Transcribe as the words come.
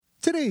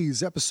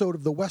Today's episode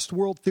of the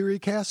Westworld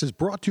Theorycast is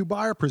brought to you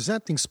by our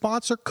presenting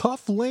sponsor,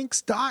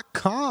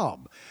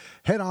 Cufflinks.com.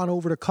 Head on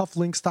over to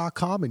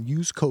Cufflinks.com and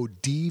use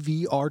code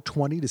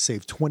DVR20 to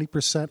save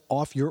 20%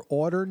 off your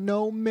order.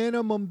 No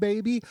minimum,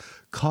 baby.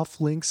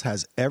 Cufflinks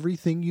has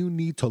everything you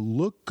need to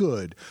look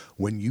good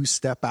when you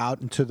step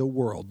out into the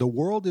world. The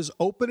world is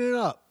opening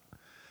up.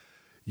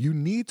 You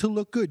need to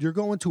look good. You're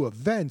going to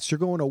events, you're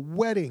going to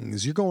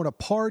weddings, you're going to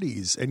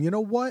parties, and you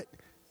know what?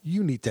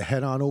 You need to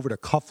head on over to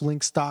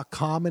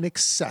Cufflinks.com and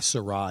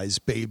accessorize,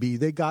 baby.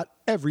 They got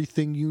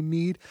everything you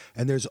need,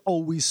 and there's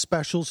always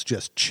specials.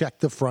 Just check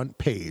the front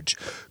page.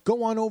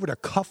 Go on over to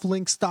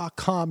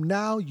Cufflinks.com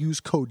now. Use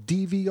code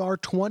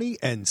DVR20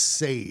 and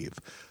save.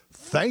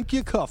 Thank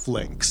you,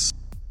 Cufflinks.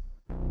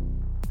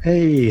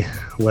 Hey,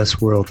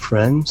 Westworld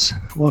friends.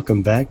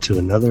 Welcome back to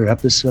another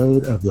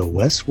episode of the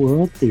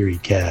Westworld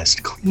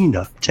Theorycast,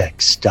 cleanup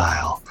tech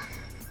style.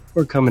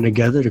 We're coming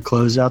together to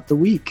close out the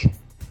week.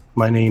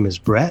 My name is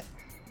Brett,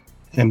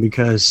 and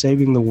because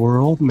saving the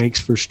world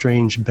makes for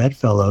strange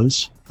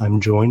bedfellows,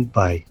 I'm joined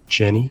by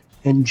Jenny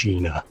and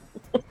Gina.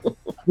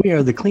 We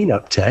are the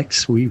cleanup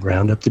techs. We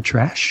round up the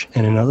trash,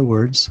 and in other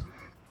words,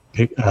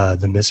 pick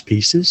the missed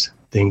pieces,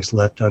 things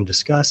left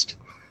undiscussed,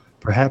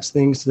 perhaps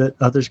things that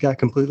others got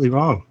completely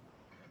wrong.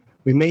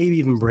 We may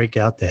even break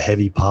out the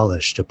heavy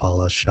polish to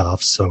polish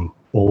off some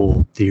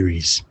old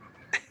theories.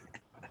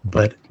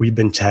 But we've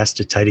been tasked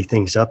to tidy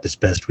things up as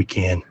best we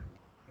can.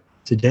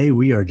 Today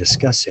we are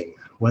discussing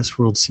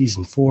Westworld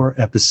Season 4,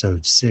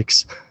 Episode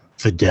 6,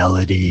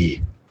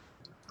 Fidelity.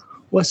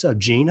 What's up,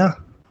 Gina?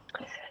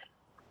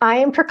 I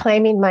am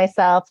proclaiming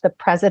myself the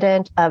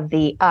president of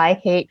the I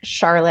Hate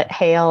Charlotte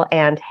Hale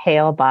and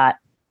Halebot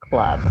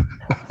Club.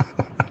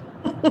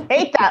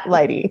 Hate that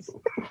lady.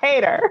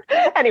 Hate her.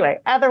 Anyway,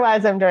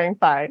 otherwise I'm doing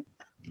fine.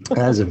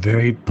 That is a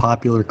very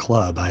popular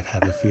club, I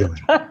have a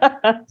feeling.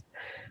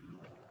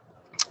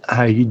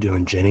 How are you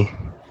doing, Jenny?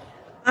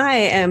 I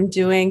am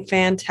doing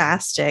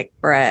fantastic,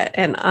 Brett,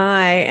 and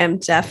I am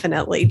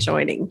definitely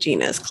joining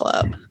Gina's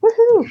club.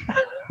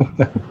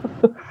 Woohoo!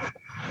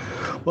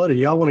 Well, do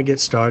y'all want to get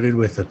started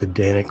with the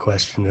pedantic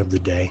question of the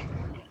day?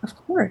 Of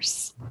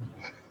course.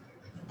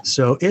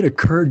 So it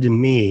occurred to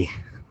me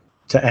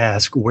to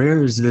ask,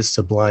 where is this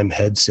Sublime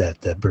headset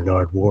that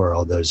Bernard wore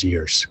all those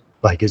years?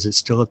 Like, is it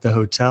still at the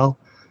hotel?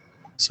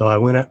 So I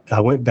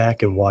went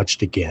back and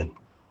watched again.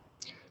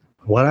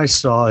 What I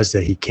saw is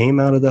that he came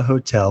out of the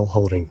hotel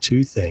holding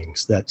two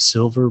things, that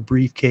silver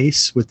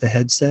briefcase with the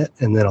headset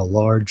and then a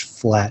large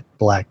flat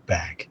black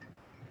bag.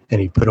 And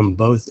he put them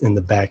both in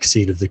the back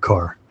seat of the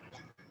car.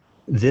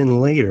 Then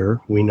later,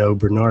 we know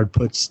Bernard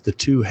puts the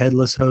two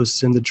headless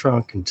hosts in the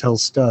trunk and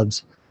tells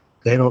Stubbs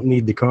they don't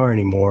need the car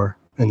anymore,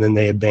 and then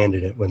they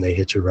abandon it when they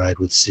hitch a ride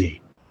with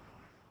C.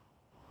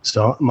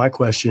 So my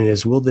question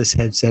is, will this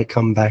headset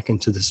come back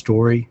into the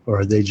story, or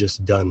are they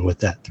just done with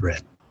that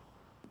thread?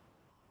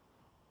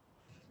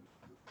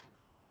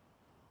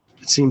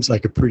 It seems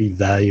like a pretty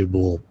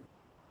valuable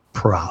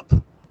prop.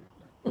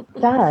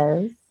 It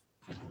does.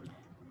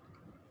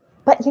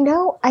 But, you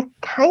know, I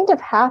kind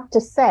of have to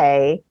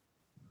say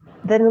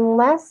that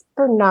unless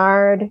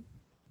Bernard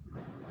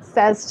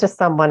says to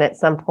someone at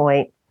some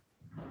point,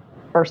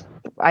 or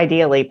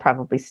ideally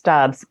probably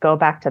Stubbs, go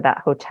back to that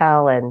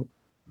hotel and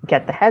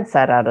get the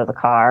headset out of the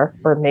car,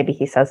 or maybe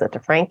he says it to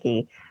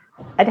Frankie,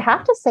 I'd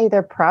have to say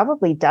they're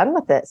probably done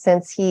with it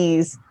since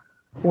he's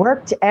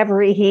worked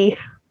every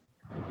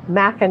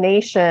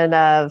machination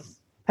of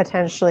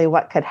potentially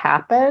what could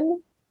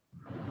happen.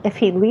 If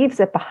he leaves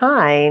it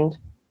behind,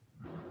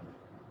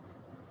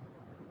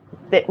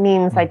 that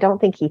means I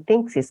don't think he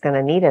thinks he's going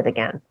to need it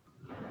again.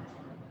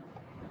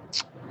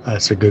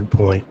 That's a good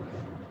point.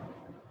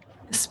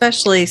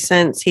 Especially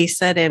since he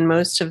said in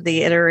most of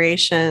the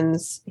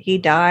iterations he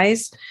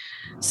dies.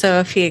 So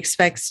if he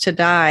expects to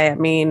die, I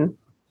mean,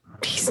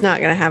 he's not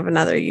going to have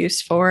another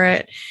use for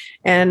it.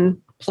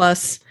 And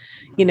plus,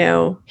 you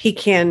know, he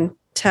can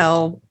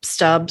tell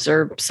Stubbs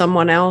or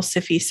someone else,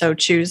 if he so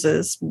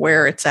chooses,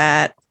 where it's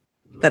at,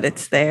 that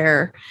it's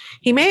there.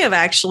 He may have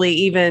actually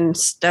even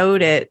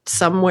stowed it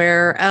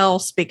somewhere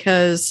else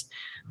because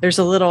there's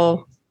a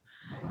little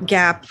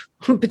gap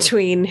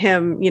between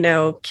him, you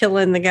know,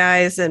 killing the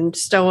guys and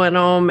stowing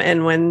them,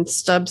 and when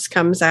Stubbs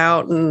comes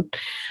out. And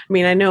I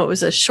mean, I know it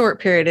was a short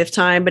period of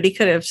time, but he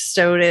could have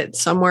stowed it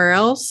somewhere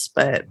else.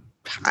 But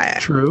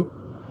True.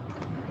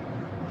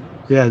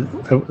 Yeah,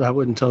 that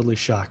wouldn't totally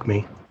shock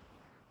me.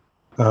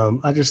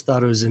 I just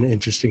thought it was an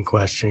interesting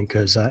question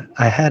because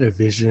I had a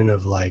vision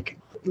of like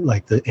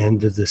the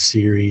end of the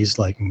series,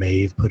 like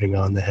Maeve putting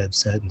on the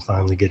headset and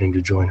finally getting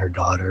to join her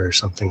daughter or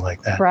something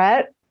like that.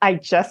 Brett, I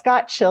just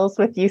got chills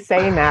with you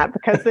saying that,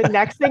 because the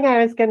next thing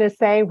I was going to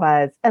say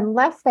was,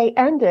 unless they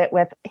end it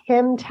with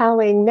him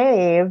telling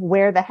Maeve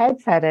where the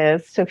headset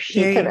is so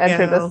she can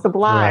enter the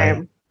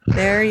Sublime. Right.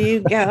 There you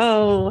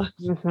go.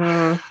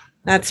 Mm-hmm.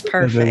 That's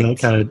perfect. And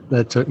then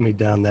that took me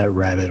down that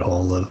rabbit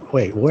hole of,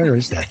 wait, where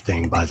is that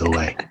thing, by the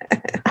way?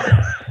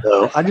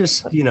 So I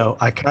just,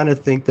 I kind of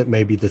think that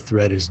maybe the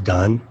thread is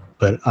done,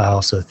 but I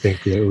also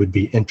think that it would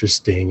be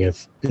interesting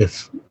if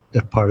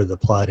if part of the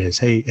plot is,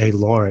 hey,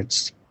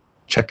 Lawrence,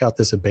 check out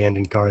this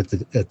abandoned car at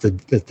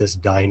this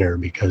diner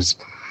because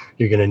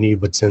you're going to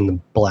need what's in the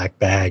black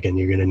bag and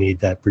you're going to need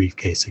that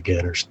briefcase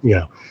again, or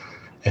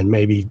and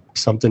maybe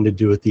something to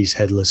do with these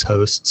headless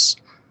hosts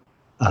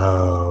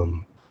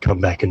come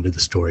back into the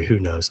story. Who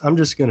knows? I'm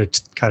just going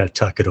to kind of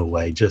tuck it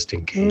away just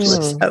in case.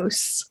 Headless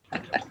hosts.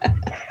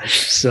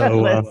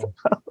 So,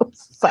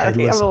 sorry, I'm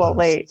a little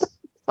late.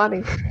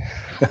 Funny.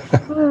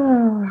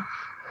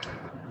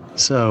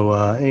 So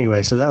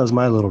anyway, so that was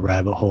my little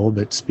rabbit hole.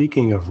 But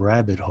speaking of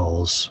rabbit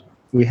holes,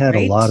 we had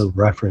a lot of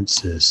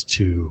references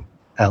to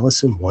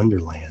Alice in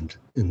Wonderland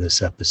in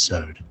this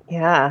episode.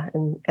 Yeah,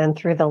 and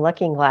Through the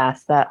Looking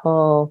Glass, that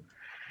whole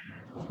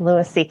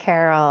Lewis C.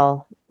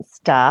 Carroll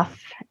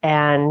stuff,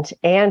 and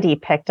Andy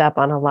picked up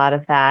on a lot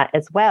of that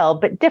as well,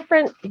 but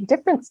different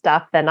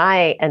stuff than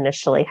I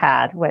initially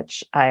had,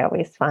 which I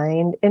always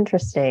find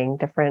interesting,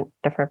 different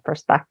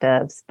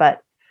perspectives.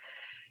 But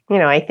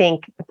I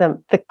think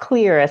the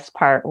clearest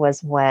part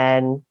was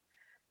when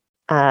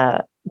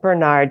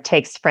Bernard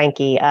takes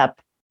Frankie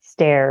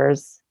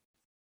upstairs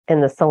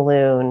in the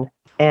saloon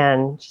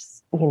and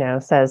just,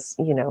 says,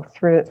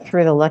 through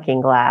the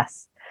looking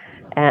glass.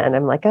 And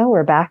I'm like, oh,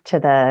 we're back to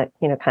the,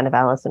 kind of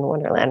Alice in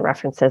Wonderland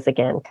references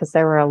again, because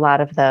there were a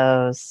lot of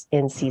those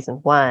in season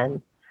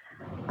 1.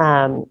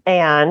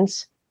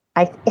 And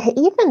I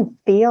even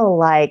feel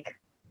like,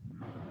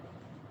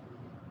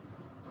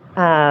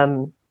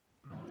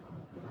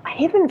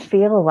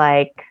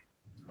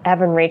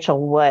 Evan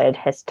Rachel Wood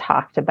has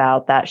talked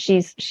about that.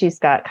 She's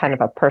got kind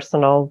of a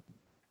personal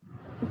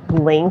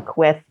link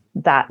with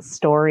that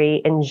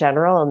story in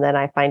general. And then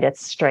I find it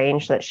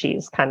strange that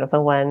she's kind of the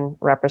one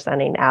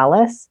representing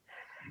Alice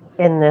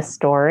in this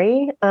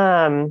story.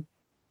 But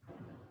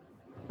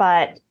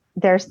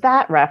there's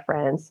that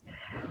reference.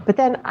 But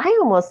then I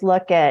almost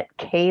look at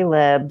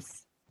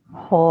Caleb's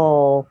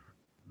whole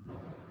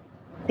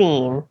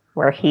scene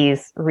where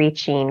he's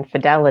reaching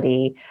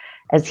fidelity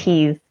as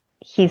he's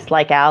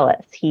like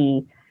Alice.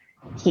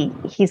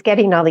 He's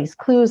getting all these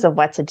clues of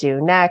what to do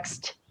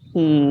next.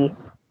 He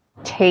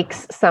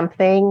takes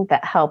something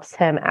that helps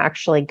him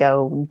actually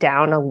go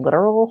down a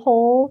literal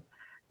hole,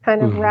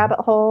 kind of rabbit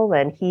hole,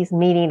 and he's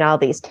meeting all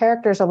these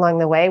characters along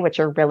the way, which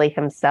are really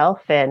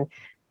himself in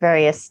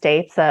various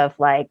states of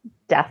like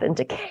death and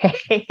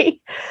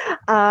decay.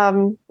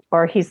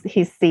 Or he's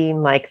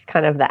seeing like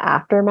kind of the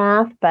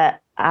aftermath. But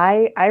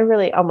I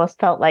really almost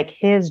felt like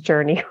his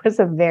journey was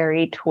a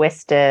very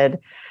twisted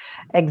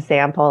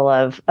example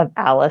of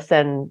Alice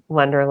in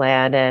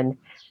Wonderland, and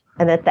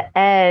at the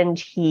end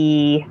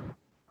he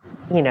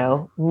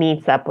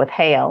meets up with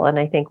Hale, and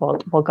I think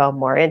we'll go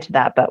more into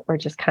that, but we're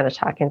just kind of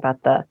talking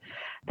about the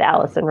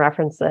Alice in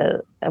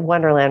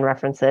Wonderland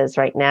references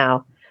right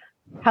now.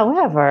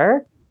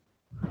 However,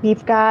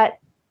 we've got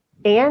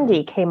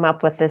Andy came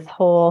up with this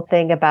whole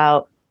thing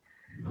about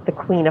the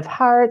Queen of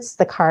Hearts,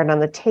 the card on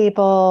the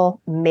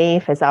table.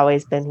 Maeve has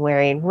always been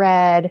wearing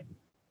red.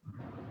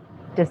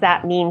 Does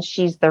that mean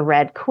she's the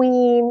Red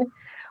Queen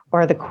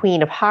or the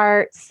Queen of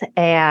Hearts?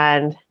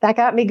 And that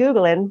got me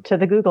Googling to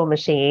the Google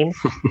machine.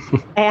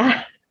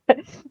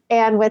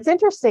 And what's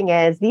interesting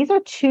is these are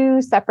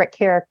two separate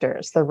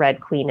characters, the Red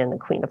Queen and the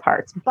Queen of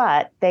Hearts,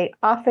 but they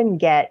often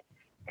get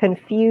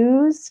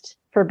confused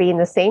for being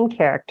the same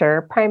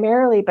character,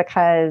 primarily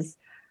because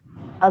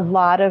a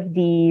lot of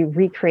the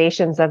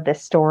recreations of this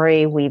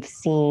story we've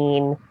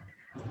seen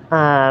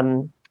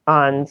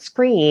on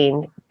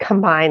screen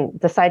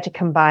decide to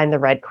combine the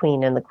Red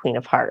Queen and the Queen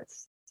of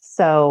Hearts.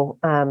 So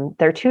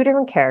they're two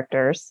different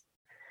characters.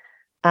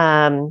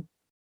 The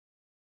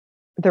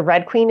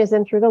Red Queen is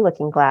in Through the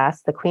Looking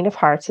Glass. The Queen of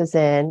Hearts is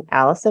in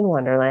Alice in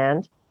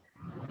Wonderland.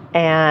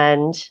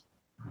 And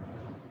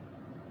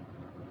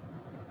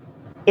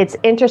it's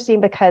interesting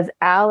because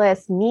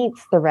Alice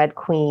meets the Red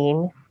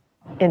Queen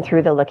in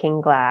Through the Looking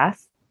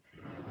Glass.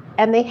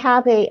 And they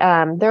have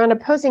they're on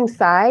opposing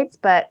sides,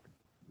 but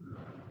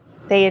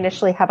they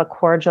initially have a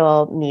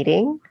cordial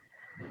meeting.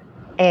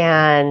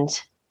 And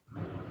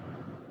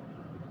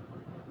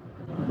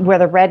where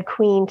the Red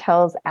Queen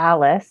tells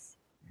Alice,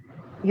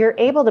 you're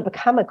able to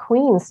become a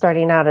queen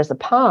starting out as a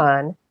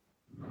pawn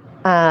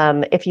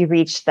if you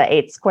reach the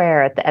 8th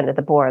square at the end of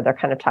the board. They're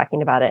kind of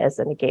talking about it as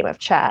in a game of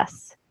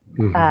chess.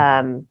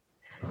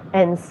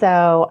 And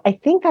so I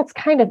think that's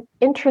kind of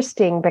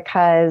interesting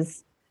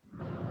because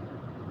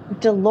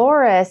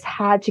Dolores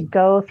had to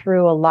go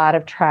through a lot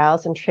of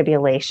trials and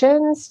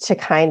tribulations to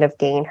kind of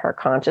gain her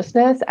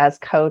consciousness as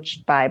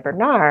coached by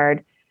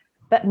Bernard.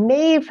 But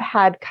Maeve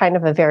had kind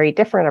of a very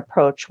different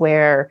approach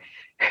where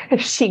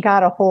she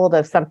got a hold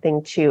of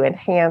something to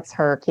enhance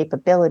her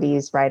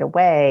capabilities right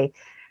away,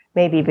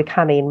 maybe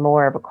becoming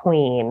more of a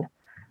queen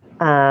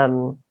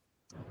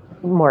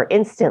more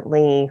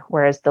instantly,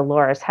 whereas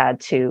Dolores had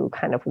to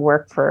kind of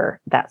work for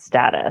that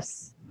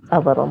status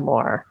a little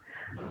more.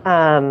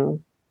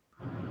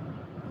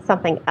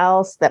 Something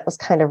else that was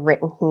kind of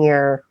written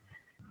here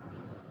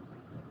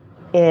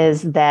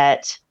is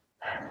that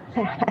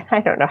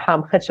I don't know how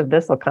much of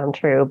this will come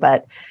true,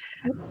 but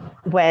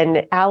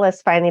when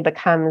Alice finally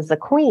becomes the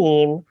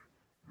queen,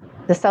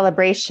 the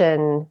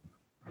celebration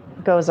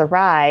goes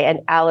awry and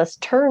Alice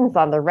turns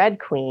on the Red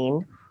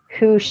Queen,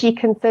 who she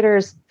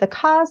considers the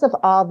cause of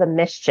all the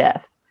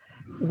mischief,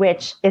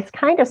 which is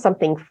kind of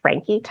something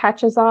Frankie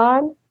touches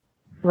on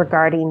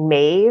regarding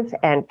Maeve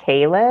and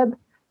Caleb.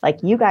 Like,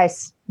 you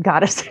guys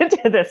got us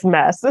into this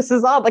mess. This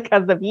is all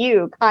because of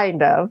you,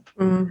 kind of.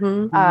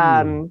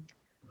 Mm-hmm.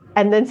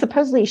 And then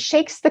supposedly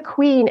shakes the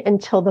queen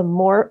until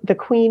the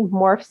queen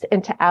morphs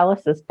into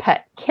Alice's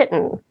pet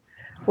kitten,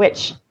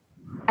 which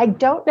I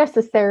don't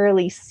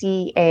necessarily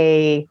see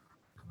a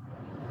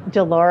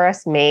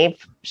Dolores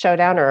Maeve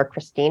showdown or a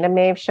Christina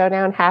Maeve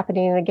showdown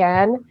happening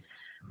again,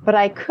 but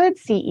I could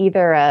see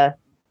either a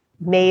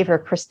Maeve or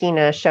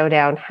Christina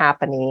showdown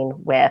happening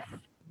with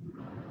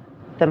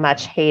the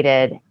much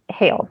hated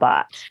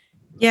Halebot.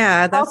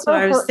 Yeah, that's Also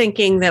what I was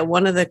thinking, that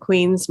one of the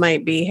queens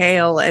might be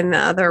Hale and the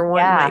other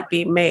one might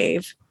be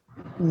Maeve.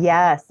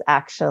 Yes,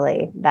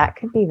 actually, that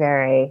could be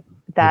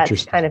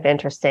that's kind of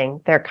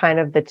interesting. They're kind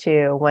of the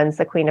two. One's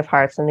the Queen of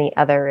Hearts and the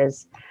other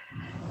is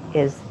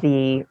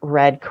the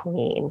Red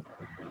Queen.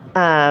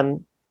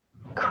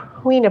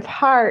 Queen of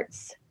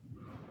Hearts,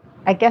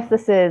 I guess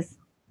this is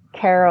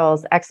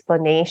Carol's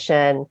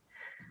explanation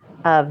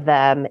of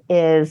them,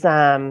 is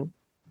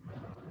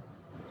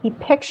he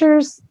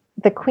pictures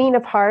the Queen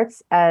of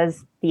Hearts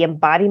as the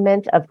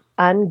embodiment of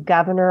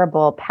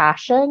ungovernable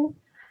passion,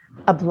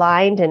 a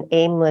blind and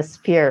aimless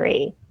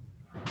fury.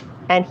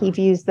 And he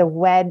views the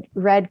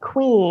Red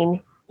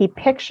Queen, he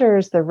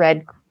pictures the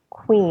Red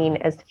Queen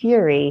as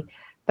fury,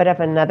 but of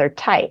another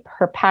type.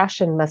 Her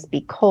passion must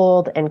be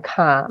cold and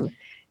calm.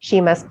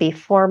 She must be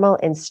formal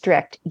and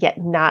strict, yet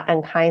not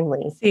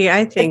unkindly. See,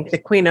 I think the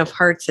Queen of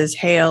Hearts is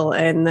Hale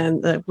and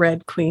then the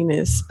Red Queen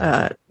is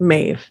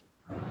Maeve.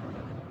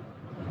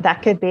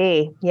 That could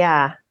be,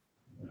 yeah.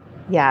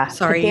 Yeah.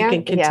 Sorry, you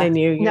can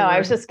continue. Yeah. No, I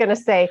was just going to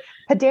say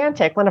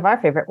pedantic, one of our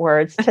favorite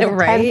words, to the,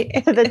 right?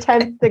 to the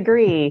 10th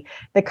degree,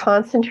 the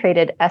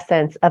concentrated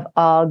essence of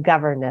all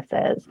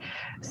governesses.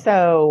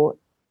 So,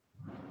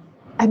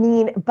 I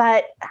mean,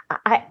 but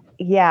I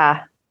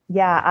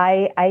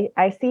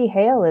see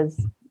Hale as,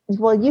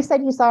 well, you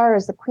said you saw her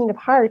as the Queen of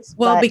Hearts.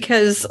 Well,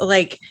 because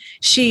like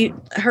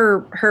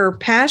her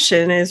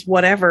passion is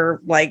whatever,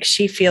 like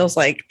she feels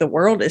like the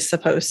world is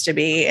supposed to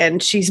be,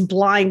 and she's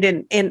blind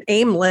and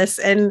aimless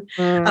and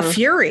a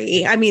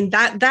fury. I mean,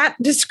 that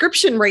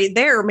description right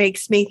there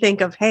makes me think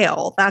of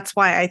Hale. That's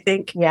why I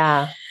think,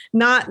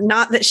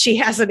 not that she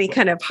has any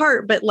kind of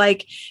heart, but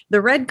like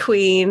the Red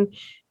Queen,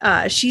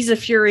 she's a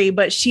fury,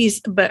 but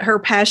her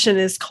passion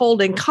is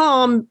cold and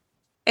calm.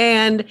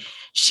 And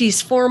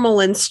she's formal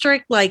and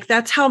strict. Like,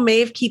 that's how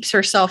Maeve keeps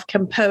herself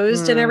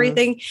composed and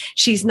everything.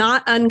 She's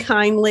not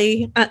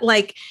unkindly.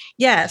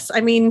 Yes.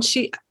 I mean,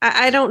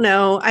 I don't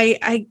know.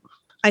 I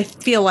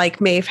feel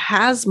like Maeve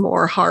has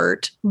more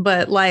heart,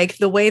 but like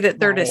the way that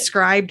they're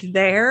described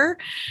there,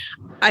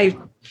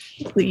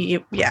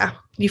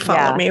 you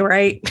follow me,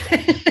 right?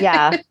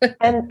 Yeah.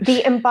 And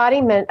the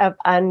embodiment of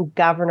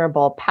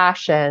ungovernable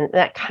passion,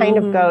 that kind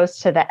of goes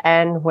to the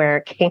end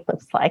where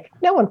Caleb's like,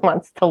 no one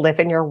wants to live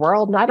in your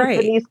world, not even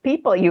these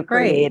people you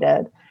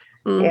created.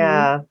 Mm-hmm.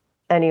 Yeah.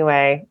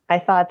 Anyway, I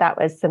thought that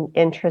was some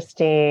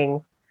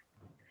interesting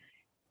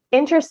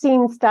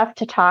stuff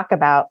to talk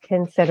about,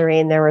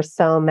 considering there were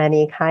so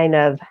many kind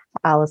of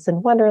Alice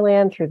in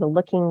Wonderland through the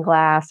Looking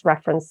Glass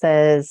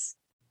references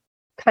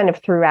kind of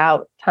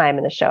throughout time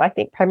in the show. I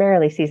think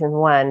primarily season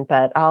 1,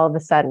 but all of a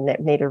sudden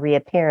it made a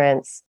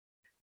reappearance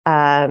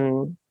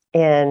in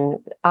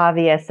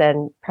obvious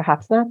and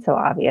perhaps not so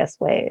obvious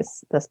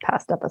ways this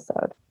past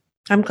episode.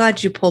 I'm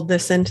glad you pulled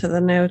this into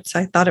the notes.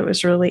 I thought it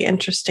was really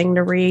interesting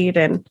to read,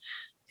 and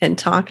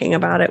talking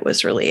about it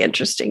was really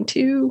interesting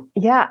too.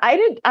 Yeah,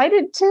 I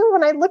did too.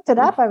 When I looked it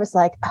up, I was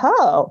like,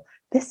 oh,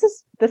 this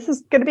is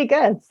going to be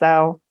good.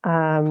 So,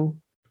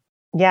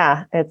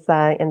 yeah, it's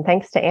and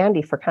thanks to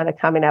Andy for kind of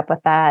coming up with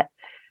that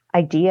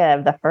idea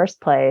of the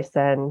first place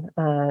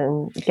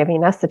and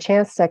giving us the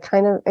chance to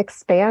kind of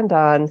expand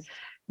on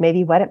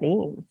maybe what it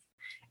means.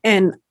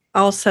 And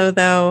also,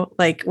 though,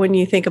 like when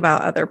you think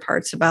about other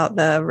parts about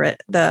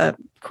the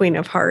Queen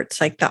of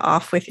Hearts, like the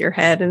off with your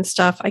head and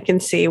stuff, I can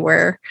see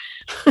where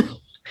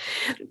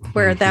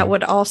that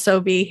would also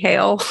be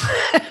Hale.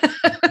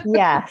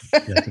 Yes,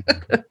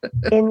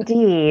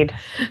 indeed.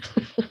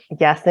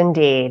 Yes,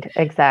 indeed.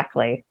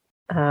 Exactly.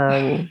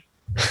 Chair.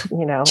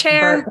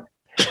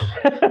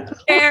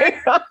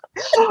 Chair.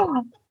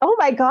 Oh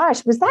my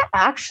gosh, was that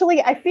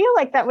actually, I feel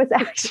like that was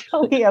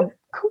actually a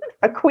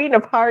Queen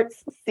of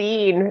Hearts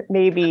scene,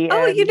 maybe.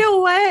 Oh, you know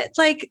what?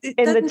 Like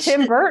in the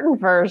Tim Burton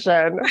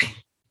version.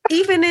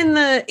 Even in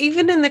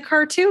the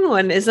cartoon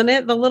one, isn't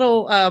it? The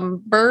little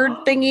bird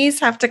thingies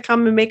have to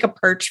come and make a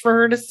perch for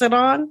her to sit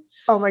on.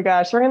 Oh my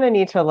gosh, we're going to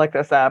need to look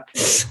this up.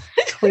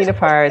 Queen of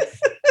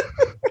Hearts.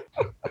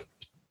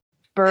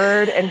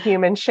 Bird and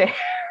human chairs.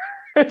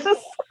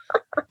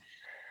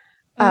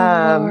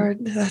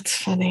 Lord, that's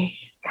funny.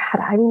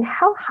 God, I mean,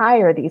 how high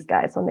are these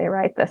guys when they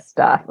write this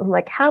stuff? I'm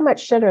like, how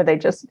much shit are they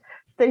just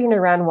sitting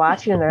around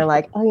watching and they're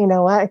like, oh, you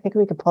know what? I think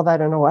we could pull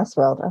that into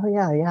Westworld. Oh,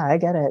 yeah, I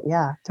get it.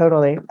 Yeah,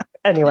 totally.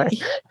 Anyway.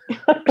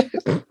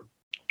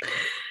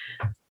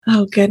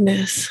 Oh,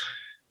 goodness.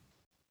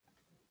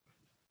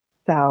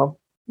 So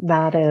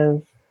that's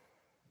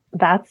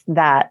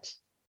that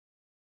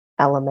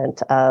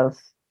element of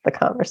the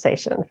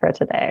conversation for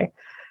today.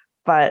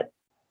 But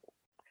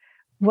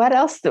what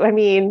else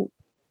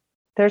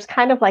there's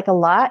kind of like a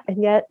lot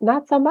and yet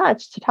not so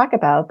much to talk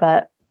about,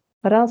 but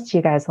what else do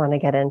you guys want to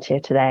get into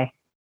today?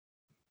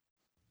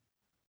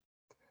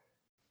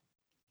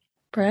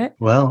 Brett?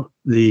 Well,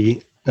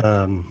 the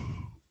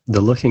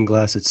Looking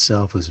Glass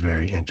itself was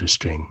very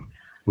interesting.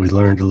 We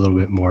learned a little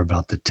bit more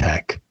about the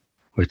tech,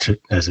 which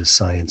as a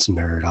science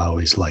nerd, I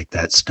always like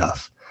that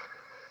stuff.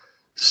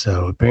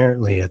 So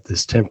apparently at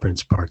this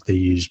Temperance Park, they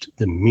used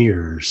the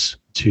mirrors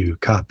to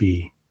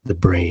copy the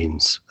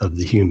brains of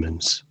the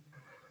humans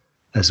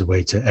as a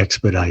way to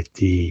expedite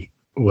the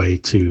way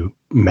to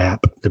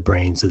map the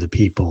brains of the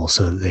people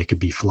so that they could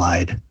be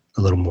flied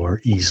a little more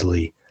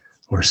easily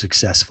or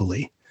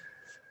successfully.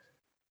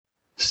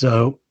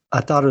 So I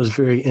thought it was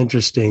very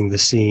interesting, the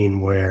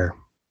scene where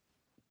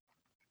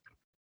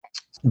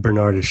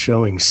Bernard is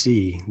showing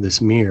C this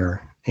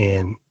mirror,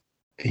 and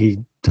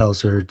he tells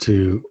her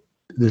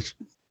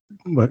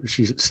what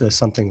she says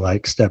something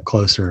like, step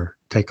closer,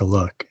 take a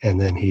look, and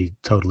then he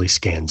totally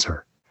scans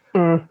her,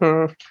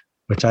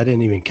 which I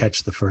didn't even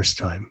catch the first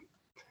time.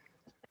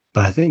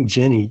 But I think,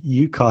 Jenny,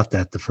 you caught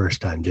that the first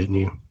time, didn't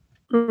you?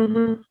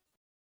 Mm-hmm.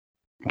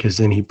 Because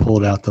then he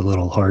pulled out the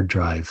little hard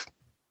drive.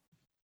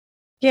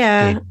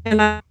 Yeah,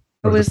 and I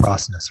was the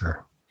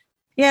processor.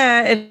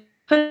 Yeah, it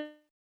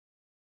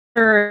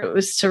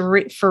was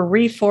for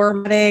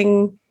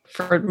reformatting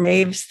for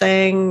Maeve's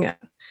thing.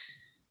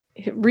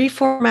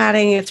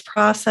 Reformatting its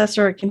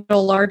processor, it can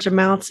handle large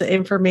amounts of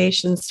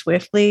information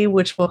swiftly,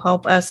 which will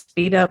help us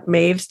speed up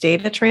Maeve's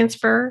data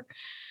transfer.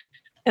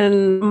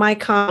 And my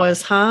comment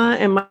was,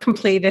 am I a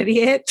complete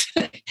idiot?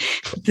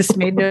 This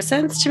made no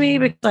sense to me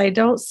because I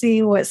don't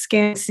see what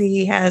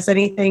ScanC has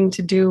anything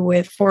to do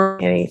with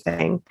formatting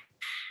anything.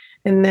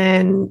 And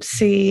then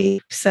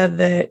C said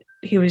that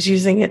he was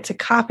using it to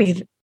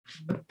copy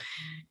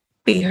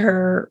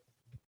her.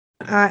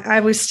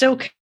 I was still,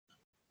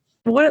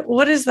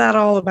 what is that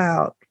all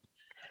about?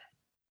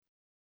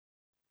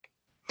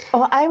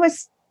 Well, I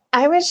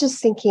was just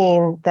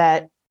thinking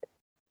that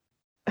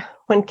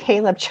when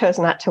Caleb chose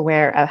not to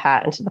wear a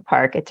hat into the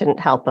park, it didn't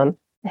help him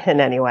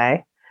in any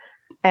way.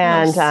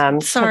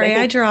 And sorry,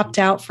 I dropped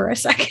out for a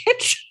second.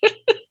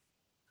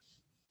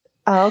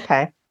 Oh,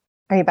 okay.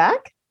 Are you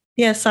back?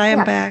 Yes, I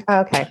am back.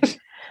 Okay.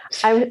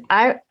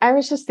 I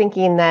was just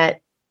thinking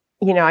that,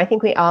 I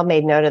think we all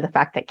made note of the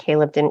fact that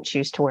Caleb didn't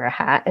choose to wear a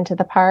hat into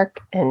the park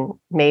and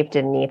Maeve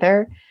didn't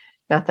either.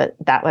 Not that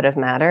that would have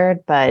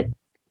mattered, but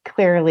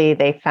clearly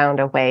they found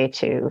a way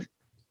to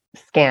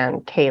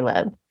scan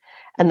Caleb.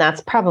 And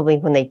that's probably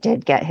when they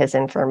did get his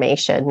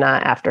information,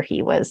 not after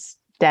he was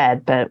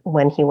dead, but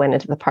when he went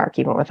into the park,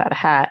 he went without a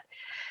hat.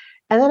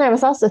 And then I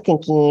was also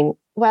thinking,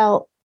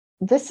 well,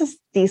 this is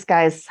these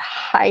guys'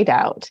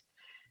 hideout.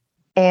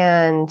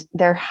 And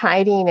they're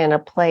hiding in a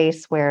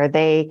place where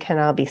they can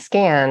all be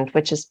scanned,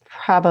 which is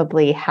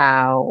probably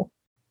how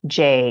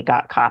Jay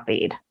got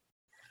copied.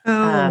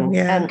 Yeah.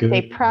 And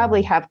they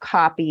probably have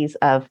copies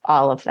of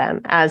all of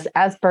them. As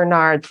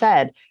Bernard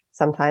said,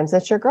 sometimes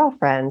it's your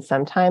girlfriend,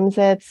 sometimes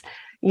it's,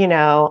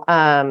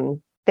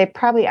 they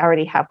probably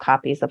already have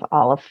copies of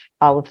all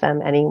of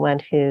them.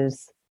 Anyone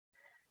who's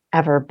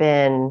ever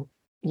been,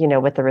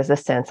 with the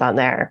resistance on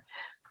there,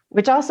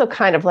 which also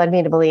kind of led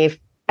me to believe,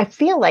 I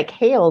feel like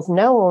Hale's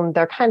known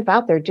they're kind of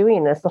out there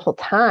doing this the whole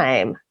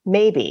time.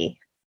 Maybe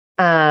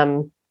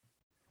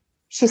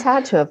she's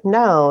had to have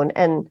known.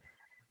 And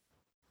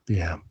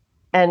yeah.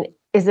 And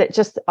is it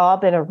just all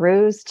been a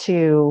ruse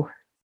to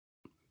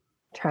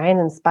try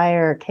and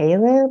inspire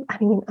Caleb? I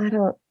mean,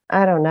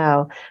 I don't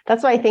know.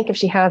 That's why I think if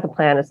she has a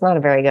plan, it's not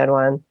a very good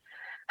one.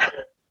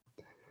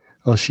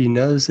 Well, she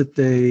knows that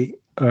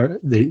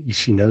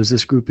she knows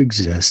this group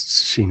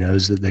exists. She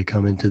knows that they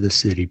come into the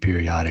city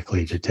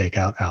periodically to take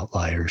out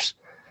outliers.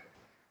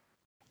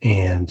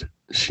 And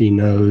she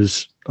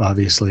knows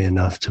obviously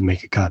enough to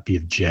make a copy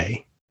of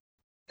Jay.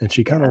 And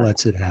she kind of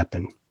lets it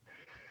happen.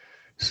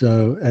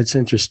 So that's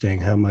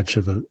interesting how much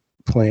of a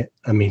plan.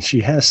 I mean,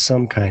 she has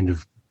some kind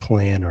of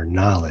plan or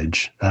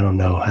knowledge. I don't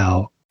know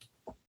how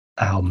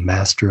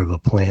master of a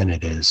plan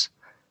it is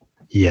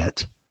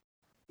yet,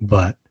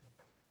 but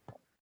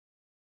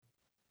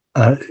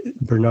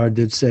Bernard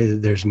did say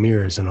that there's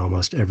mirrors in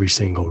almost every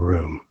single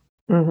room.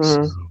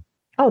 Mm-hmm.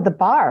 So, the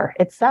bar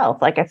itself.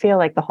 Like, I feel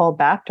like the whole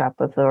backdrop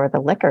of where the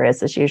liquor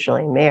is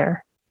usually a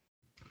mirror.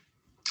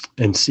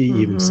 And C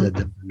even said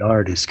that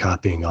Bernard is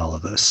copying all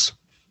of us.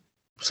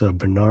 So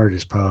Bernard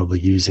is probably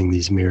using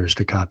these mirrors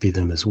to copy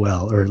them as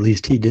well, or at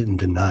least he didn't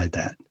deny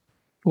that.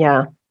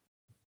 Yeah.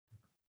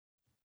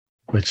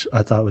 Which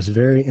I thought was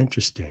very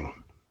interesting.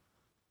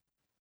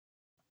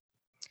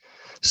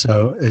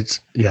 So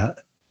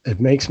it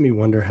makes me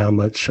wonder how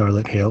much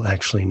Charlotte Hale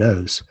actually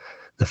knows.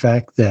 The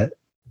fact that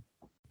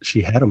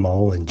she had them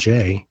all in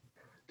Jay.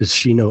 Does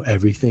she know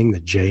everything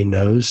that Jay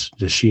knows?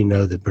 Does she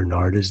know that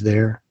Bernard is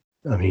there?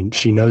 I mean,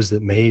 she knows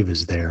that Maeve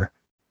is there,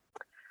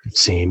 it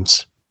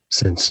seems,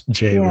 since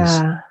Jay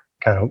was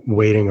kind of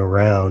waiting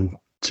around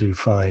to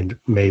find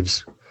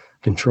Maeve's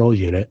control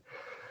unit.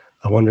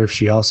 I wonder if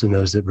she also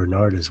knows that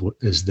Bernard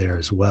is there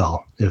as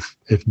well, if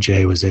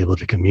Jay was able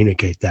to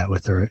communicate that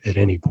with her at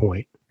any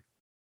point.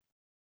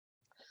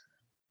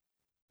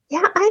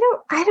 Yeah,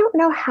 I don't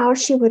know how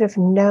she would have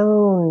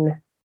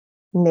known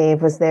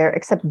Maeve was there,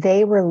 except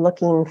they were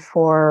looking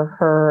for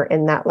her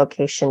in that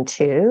location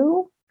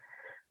too,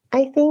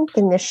 I think,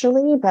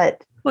 initially,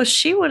 but well,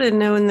 she would have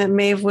known that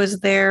Maeve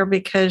was there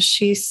because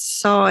she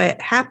saw it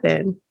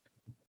happen.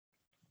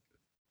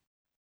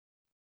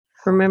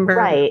 Remember?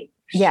 Right.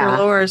 Yeah.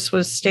 Dolores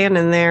was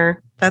standing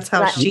there. That's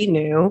how she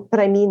knew. But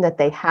I mean that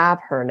they have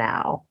her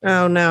now.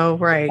 Oh, no.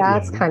 Right.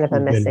 That's kind of a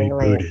missing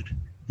link.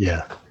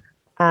 Yeah.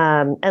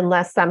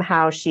 Unless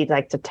somehow she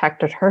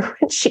detected her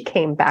when she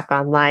came back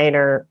online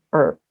or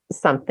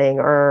something,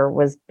 or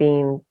was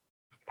being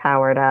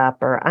powered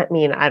up, or I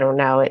mean, I don't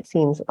know. It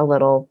seems a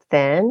little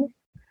thin.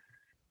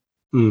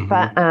 Mm-hmm.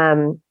 But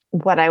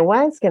what I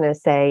was going to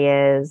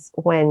say is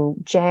when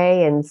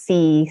Jay and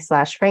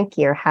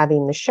C/Frankie are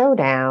having the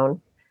showdown,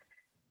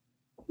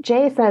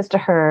 Jay says to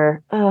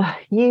her,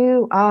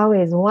 you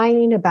always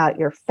whining about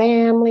your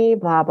family,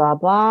 blah, blah,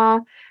 blah.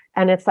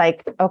 And it's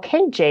like,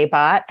 okay,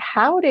 J-Bot,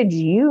 how did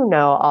you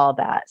know all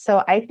that?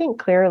 So I think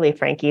clearly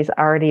Frankie's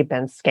already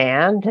been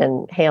scanned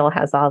and Hale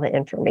has all the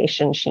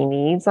information she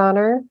needs on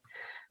her.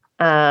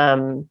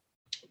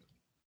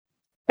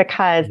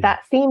 Because that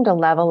seemed a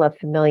level of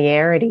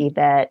familiarity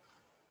that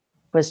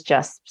was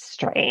just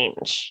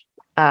strange.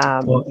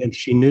 Well, and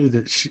she knew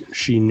that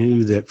she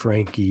knew that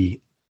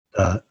Frankie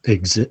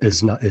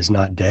is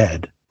not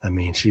dead. I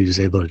mean, she was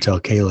able to tell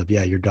Caleb,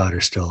 yeah, your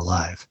daughter's still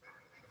alive.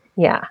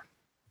 Yeah.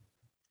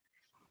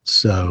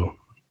 So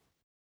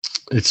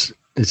it's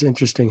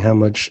interesting how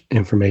much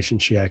information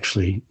she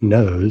actually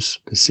knows.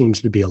 It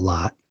seems to be a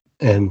lot.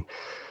 And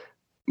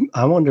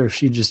I wonder if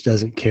she just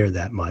doesn't care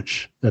that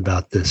much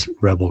about this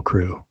rebel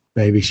crew.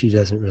 Maybe she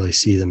doesn't really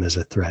see them as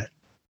a threat.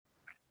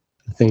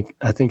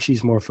 I think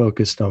she's more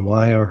focused on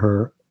why are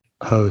her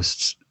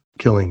hosts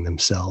killing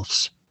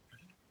themselves.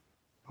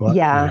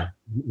 Yeah.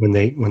 When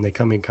they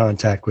come in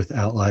contact with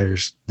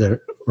outliers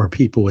or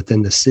people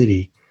within the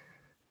city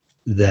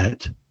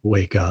that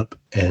wake up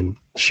and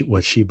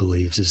what she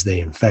believes is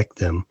they infect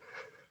them.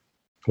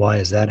 Why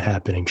is that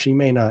happening? She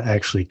may not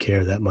actually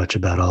care that much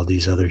about all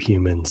these other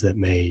humans that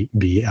may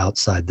be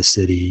outside the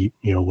city,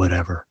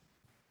 whatever.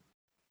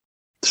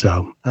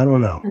 So I don't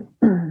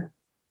know.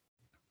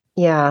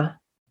 Yeah.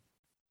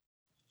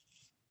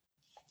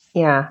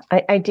 Yeah.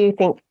 I do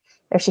think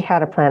if she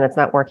had a plan, it's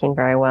not working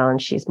very well, and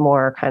she's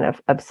more kind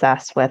of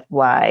obsessed with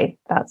why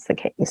that's the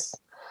case.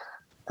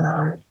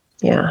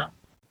 Yeah.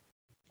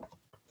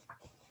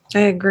 I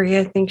agree.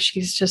 I think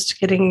she's just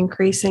getting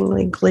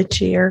increasingly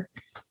glitchier.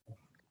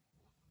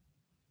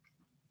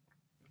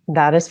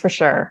 That is for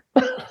sure.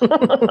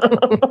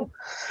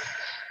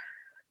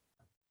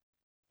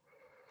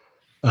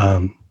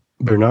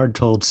 Bernard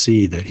told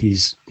C that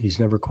he's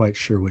never quite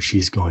sure what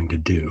she's going to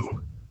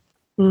do.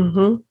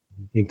 Mm-hmm.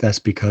 I think that's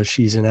because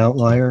she's an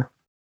outlier.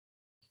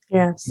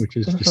 Yes. Which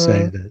is to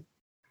say that,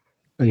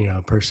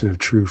 a person of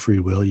true free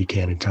will, you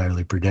can't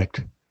entirely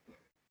predict.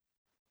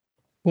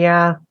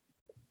 Yeah.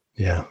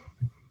 Yeah.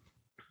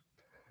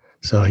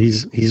 So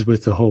he's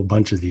with a whole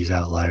bunch of these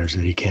outliers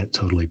that he can't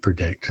totally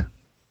predict.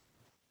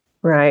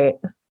 Right.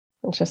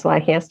 It's just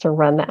like he has to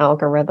run the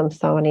algorithm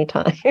so many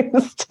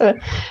times to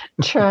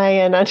try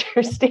and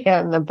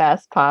understand the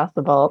best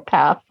possible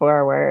path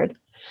forward.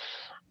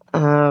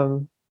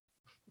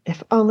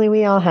 If only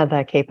we all had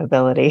that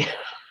capability.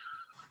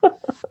 But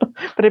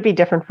it'd be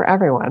different for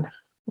everyone.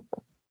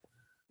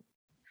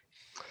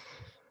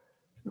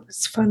 It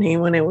was funny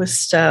when it was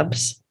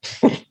Stubbs.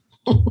 He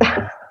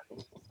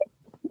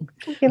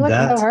looked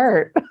so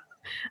hurt.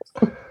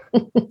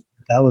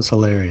 That was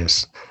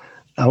hilarious.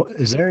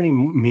 Is there any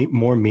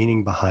more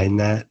meaning behind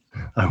that?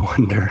 I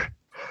wonder.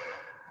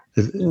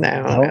 No,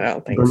 I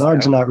don't think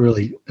Bernard's so. not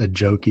really a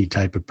jokey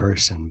type of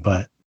person,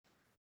 but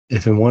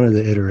if in one of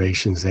the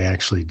iterations they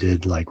actually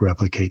did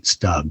replicate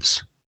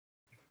Stubbs,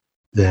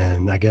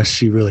 then I guess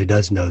she really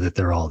does know that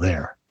they're all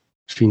there.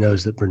 She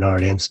knows that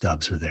Bernard and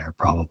Stubbs are there,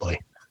 probably.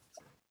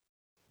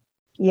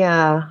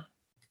 Yeah.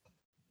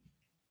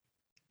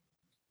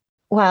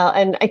 Well,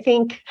 and I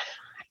think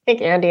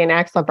Andy and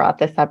Axel brought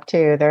this up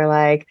too. They're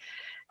like,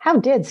 how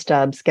did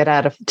Stubbs get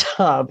out of the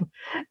tub?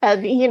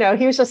 And, he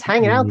was just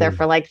hanging out there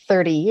for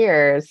 30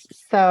 years.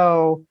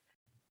 So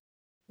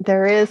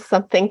there is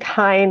something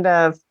kind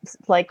of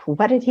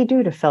what did he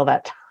do to fill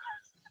that time?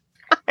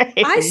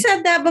 I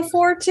said that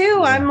before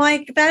too. I'm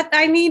like that.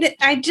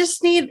 I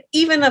just need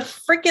even a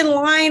freaking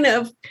line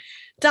of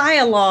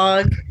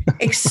dialogue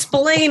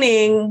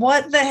explaining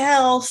what the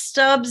hell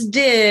Stubbs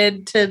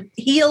did to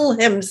heal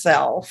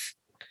himself.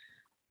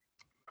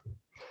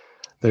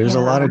 There's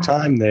a lot of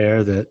time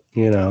there that,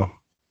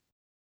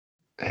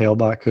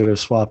 Halebot could have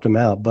swapped him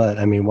out, but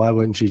I mean, why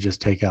wouldn't she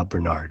just take out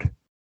Bernard?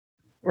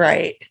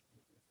 Right.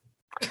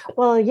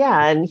 Well,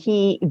 yeah, and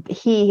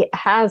he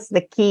has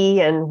the key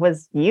and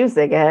was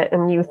using it,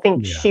 and you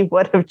think she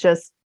would have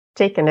just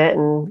taken it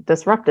and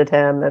disrupted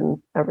him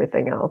and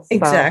everything else.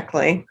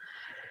 Exactly. So,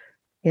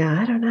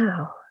 yeah, I don't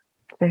know.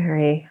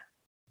 Very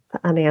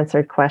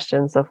unanswered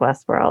questions of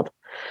Westworld.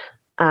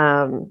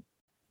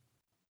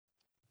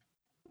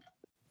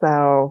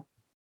 So,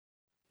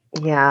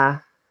 yeah.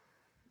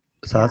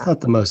 So I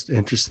thought the most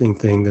interesting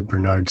thing that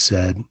Bernard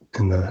said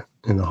in the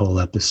whole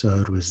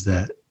episode was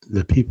that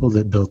the people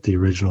that built the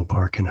original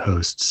park and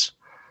hosts,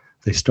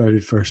 they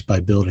started first by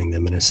building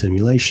them in a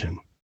simulation.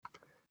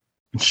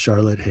 And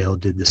Charlotte Hale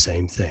did the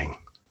same thing.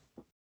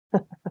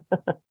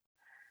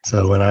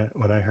 So when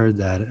I heard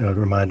that, it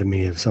reminded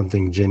me of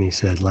something Jenny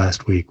said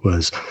last week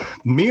was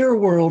Mirror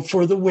World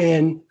for the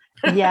win.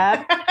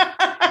 Yep.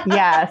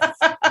 Yes.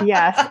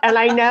 And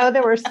I know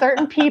there were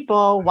certain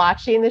people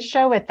watching the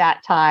show at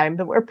that time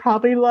that were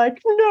probably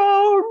like,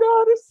 no,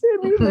 not a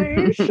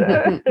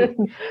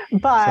simulation.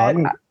 But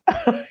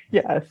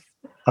yes.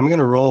 I'm going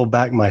to roll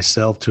back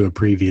myself to a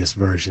previous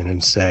version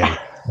and say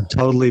I'm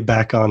totally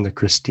back on the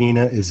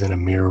Christina is in a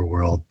mirror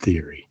world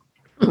theory.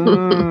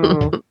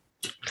 Mm.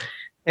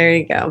 There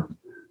you go.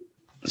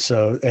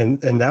 So, and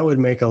that would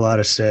make a lot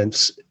of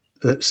sense.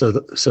 So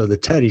the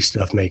Teddy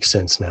stuff makes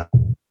sense now.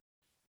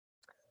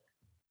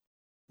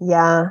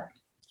 Yeah.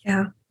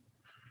 Yeah.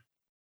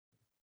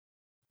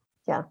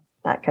 Yeah.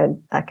 That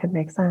could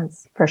make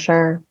sense for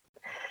sure.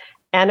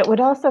 And it would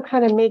also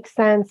kind of make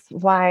sense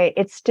why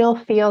it still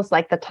feels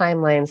like the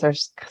timelines are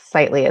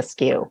slightly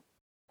askew.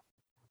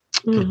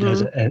 It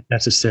doesn't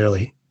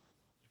necessarily.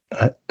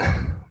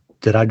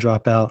 Did I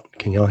drop out?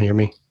 Can y'all hear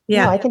me?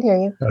 Yeah, no, I can hear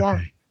you. Okay.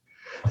 Yeah.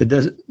 It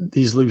does.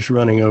 These loops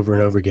running over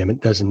and over again.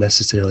 It doesn't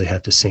necessarily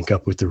have to sync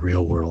up with the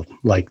real world.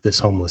 Like this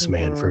homeless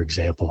man, for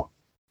example,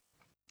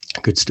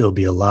 could still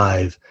be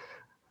alive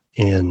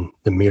in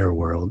the mirror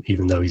world,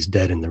 even though he's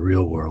dead in the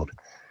real world.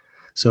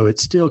 So it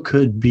still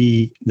could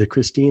be the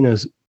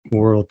Christina's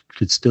world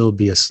could still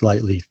be a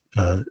slightly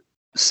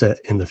set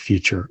in the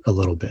future a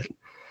little bit,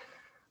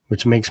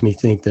 which makes me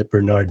think that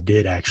Bernard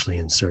did actually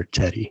insert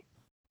Teddy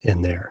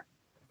in there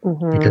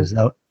because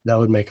that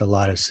would make a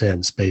lot of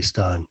sense based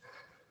on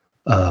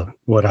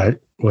what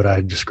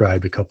I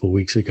described a couple of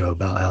weeks ago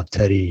about how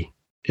Teddy,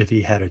 if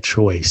he had a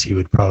choice, he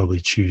would probably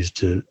choose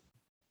to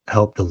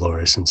help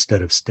Dolores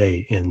instead of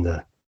stay in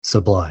the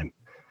Sublime.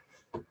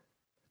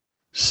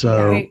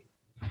 So. Right.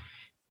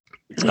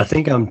 I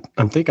think I'm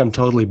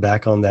totally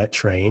back on that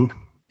train,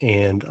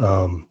 and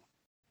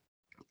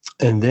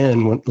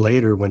then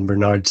later when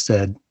Bernard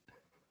said,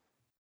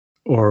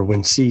 or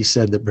when C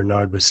said that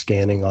Bernard was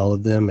scanning all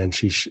of them, and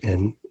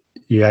and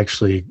you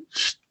actually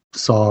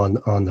saw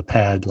on the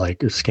pad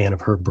like a scan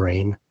of her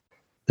brain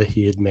that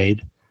he had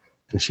made,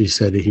 and she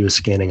said that he was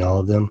scanning all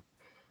of them,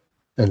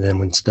 and then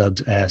when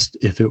Stubbs asked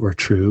if it were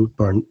true,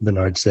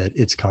 Bernard said,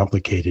 "It's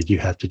complicated. You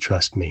have to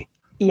trust me."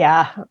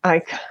 Yeah,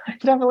 I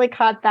definitely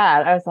caught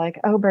that. I was like,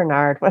 oh,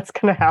 Bernard, what's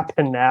going to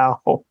happen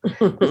now?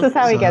 This is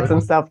how he gets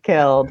himself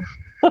killed.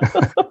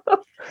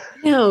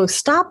 No,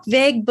 stop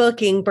vague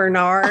booking,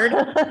 Bernard.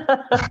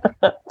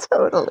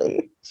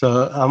 Totally.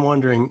 So I'm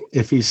wondering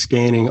if he's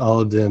scanning all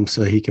of them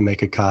so he can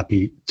make a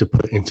copy to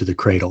put into the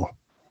cradle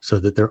so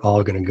that they're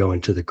all going to go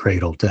into the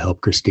cradle to help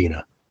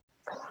Christina.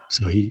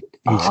 So he's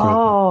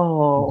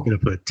going to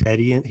put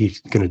Teddy in. He's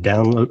going to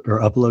download or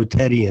upload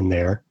Teddy in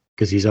there,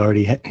 because he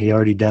already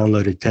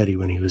downloaded Teddy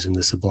when he was in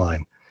the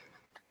Sublime.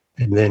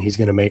 And then he's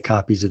going to make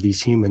copies of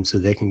these humans so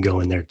they can go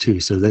in there too.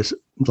 So this,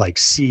 like,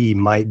 C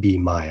might be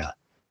Maya,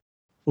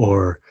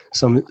 or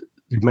there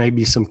may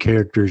be some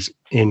characters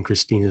in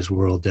Christina's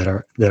world that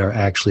are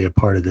actually a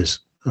part of this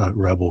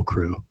rebel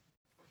crew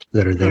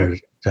that are there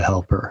to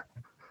help her.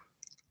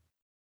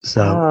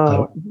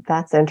 So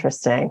that's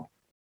interesting.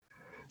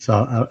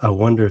 So I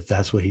wonder if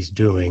that's what he's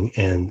doing.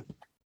 And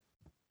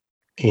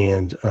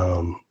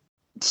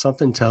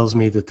something tells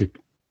me that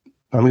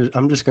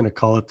I'm just going to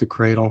call it the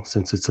cradle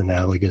since it's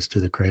analogous to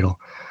the cradle.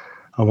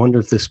 I wonder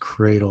if this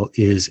cradle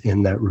is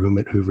in that room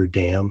at Hoover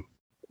Dam,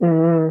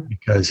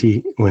 because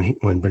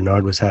when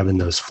Bernard was having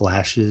those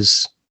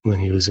flashes when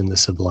he was in the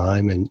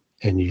Sublime,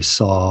 and you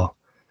saw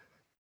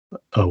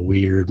a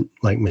weird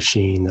like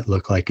machine that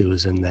looked like it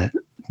was in that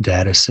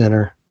data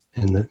center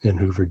in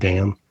Hoover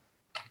Dam.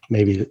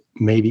 Maybe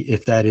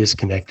if that is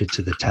connected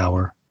to the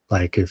tower.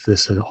 Like if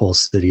this whole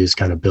city is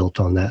kind of built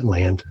on that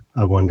land,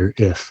 I wonder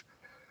if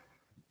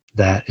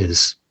that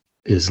is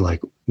like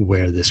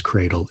where this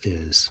cradle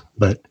is.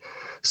 But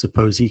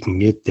suppose he can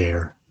get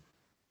there,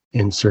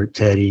 insert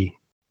Teddy,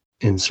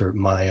 insert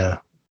Maya,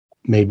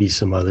 maybe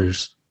some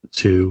others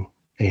too,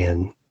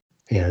 and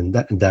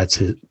that's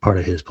part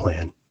of his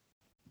plan.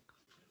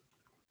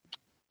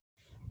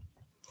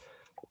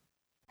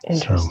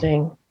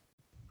 Interesting.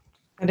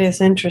 It is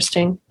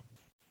interesting.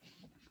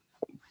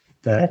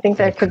 I think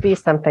there could be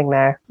something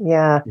there.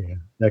 Yeah.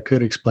 That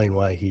could explain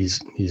why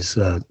he's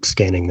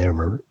scanning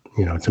them, or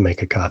to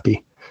make a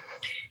copy.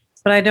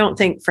 But I don't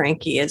think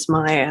Frankie is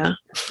Maya.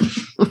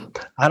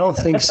 I don't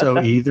think so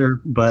either,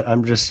 but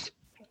I'm just...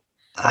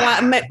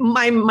 Well,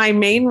 my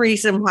main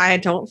reason why I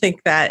don't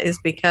think that is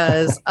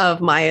because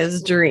of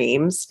Maya's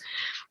dreams.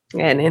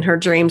 And in her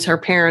dreams, her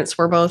parents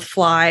were both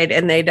flied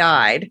and they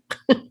died.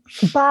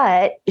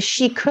 But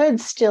she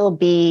could still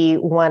be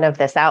one of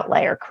this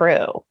Outlier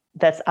crew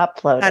that's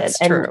uploaded. That's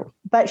true.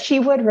 But she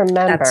would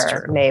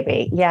remember,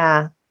 maybe.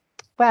 Yeah.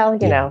 Well,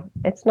 you know,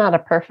 it's not a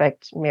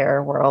perfect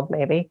mirror world,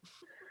 maybe.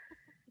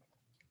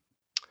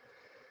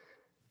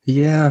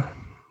 Yeah.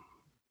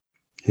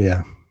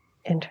 Yeah.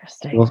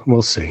 Interesting.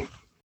 We'll see.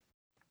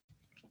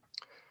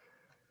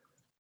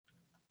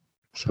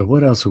 So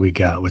what else have we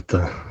got with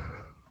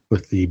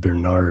the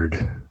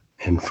Bernard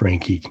and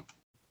Frankie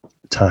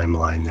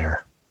timeline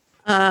there?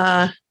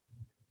 I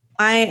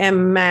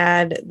am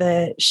mad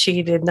that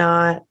she did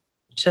not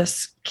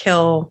just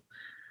kill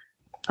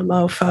a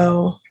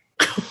mofo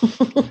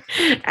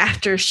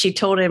after she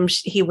told him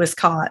he was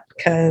caught,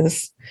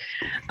 because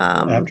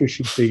after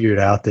she figured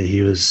out that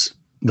he was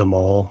the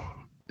mole.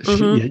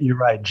 You're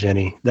right,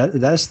 Jenny.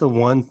 That's the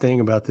one thing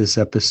about this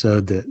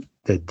episode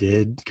that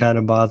did kind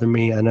of bother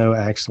me. I know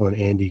Axel and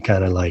Andy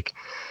kind of like,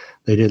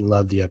 they didn't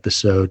love the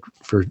episode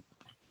for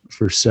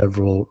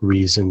several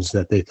reasons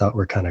that they thought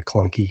were kind of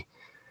clunky.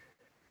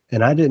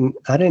 And I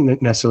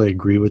didn't necessarily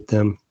agree with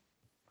them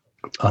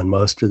on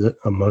most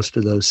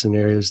of those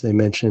scenarios they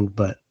mentioned,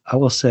 but I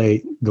will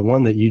say the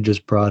one that you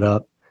just brought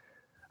up,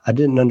 I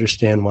didn't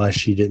understand why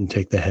she didn't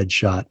take the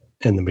headshot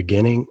in the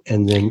beginning,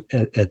 and then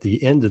at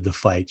the end of the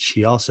fight,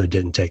 she also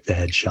didn't take the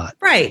headshot.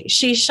 Right.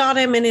 She shot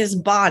him in his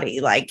body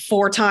like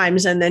 4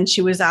 times, and then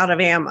she was out of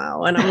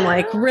ammo. And I'm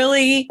like,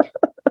 really?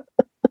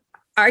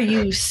 Are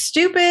you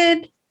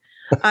stupid?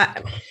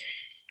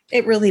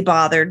 It really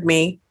bothered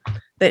me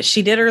that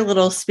she did her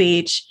little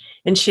speech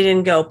and she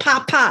didn't go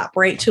pop, pop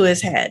right to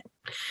his head.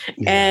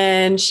 Yeah.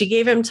 And she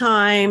gave him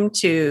time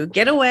to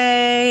get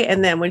away.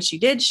 And then when she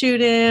did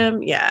shoot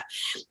him, yeah.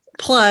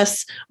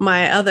 Plus,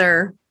 my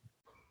other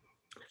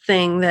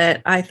thing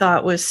that I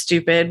thought was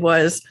stupid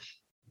was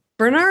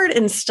Bernard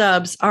and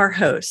Stubbs are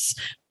hosts.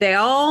 They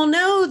all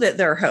know that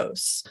they're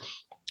hosts.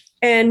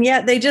 And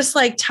yet they just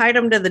like tied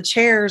them to the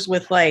chairs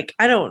with like,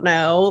 I don't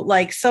know,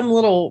 like some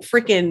little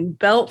freaking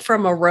belt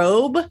from a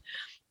robe.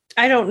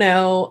 I don't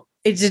know.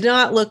 It did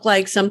not look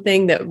like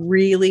something that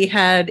really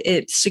had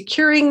it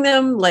securing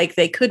them. Like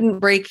they couldn't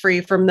break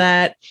free from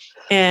that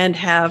and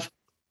have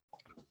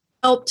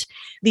helped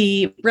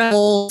the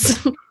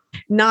rebels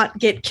not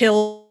get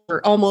killed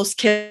or almost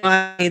killed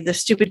by the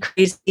stupid,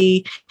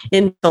 crazy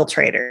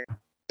infiltrator.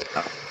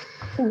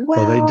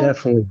 Well, they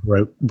definitely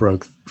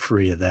broke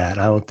free of that.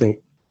 I don't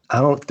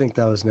think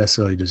that was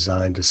necessarily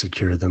designed to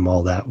secure them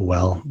all that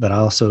well. But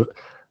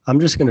I'm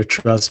just going to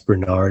trust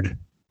Bernard,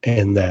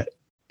 and that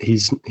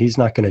he's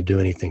not going to do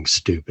anything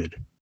stupid.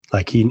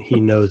 Like he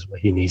knows what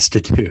he needs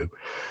to do.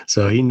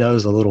 So he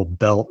knows a little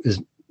belt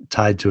is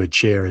tied to a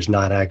chair is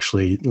not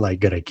actually like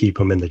going to keep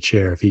him in the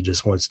chair if he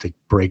just wants to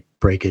break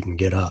it and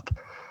get up.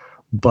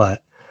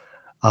 But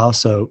I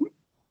also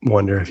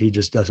wonder if he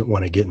just doesn't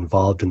want to get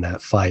involved in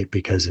that fight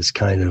because it's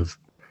kind of,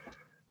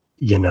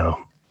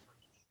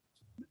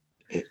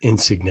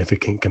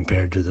 insignificant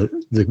compared to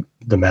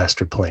the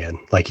master plan.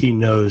 Like he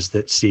knows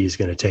that C is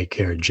going to take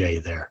care of J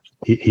there.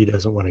 He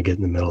doesn't want to get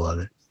in the middle of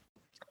it.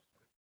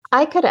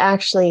 I could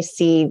actually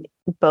see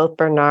both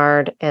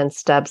Bernard and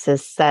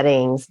Stubbs'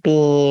 settings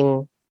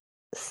being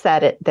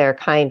set at their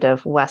kind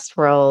of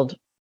Westworld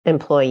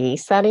employee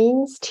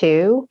settings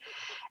too,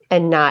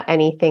 and not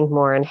anything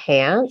more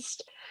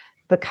enhanced,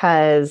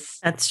 because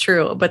that's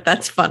true, but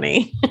that's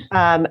funny.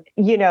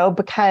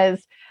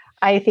 Because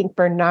I think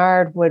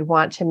Bernard would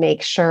want to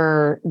make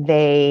sure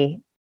they,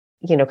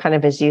 kind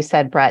of as you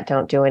said, Brett,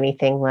 don't do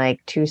anything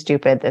like too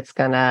stupid that's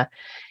going to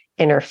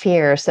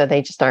interfere, so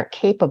they just aren't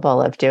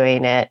capable of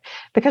doing it.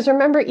 Because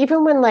remember,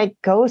 even when like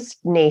Ghost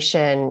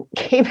Nation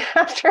came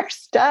after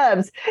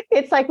Stubbs,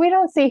 it's like we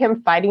don't see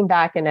him fighting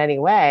back in any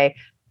way.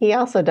 He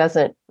also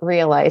doesn't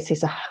realize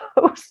he's a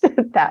host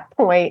at that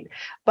point,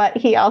 but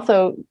he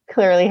also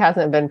clearly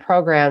hasn't been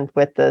programmed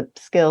with the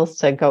skills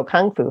to go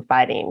kung fu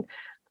fighting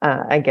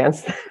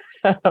against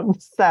them.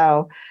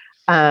 So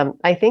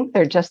I think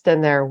they're just in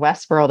their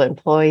Westworld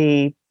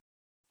employee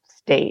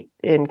state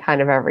in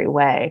kind of every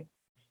way.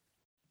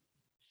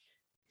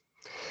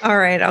 All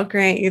right, I'll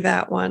grant you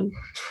that one.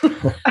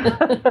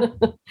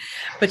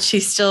 But she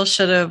still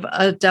should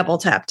have double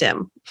tapped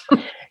him.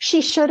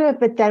 She should have,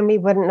 but then we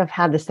wouldn't have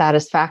had the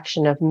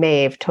satisfaction of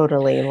Maeve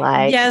totally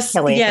like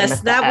killing him.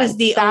 Yes, that was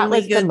the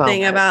only good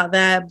thing about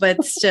that.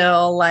 But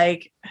still,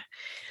 like,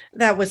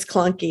 that was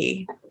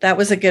clunky. That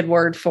was a good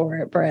word for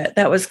it, Brett.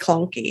 That was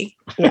clunky.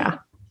 Yeah.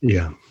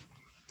 Yeah.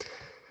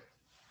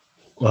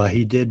 Well,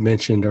 he did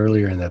mention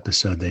earlier in the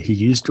episode that he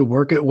used to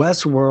work at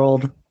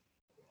Westworld,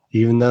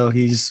 even though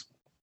he's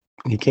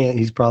He can't.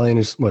 He's probably in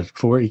his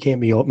he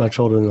can't be much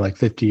older than like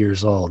 50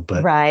 years old.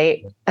 But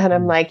right. And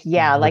I'm like,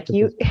 yeah, like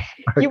you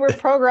were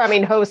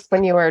programming hosts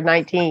when you were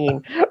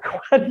 19,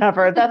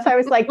 whatever. That's why I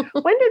was like,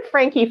 when did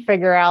Frankie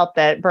figure out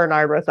that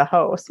Bernard was a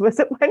host? Was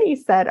it when he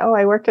said, "Oh,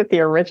 I worked at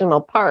the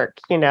original park,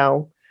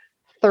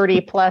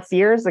 30 plus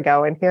years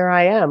ago, and here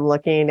I am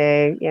looking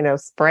a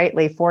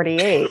sprightly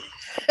 48."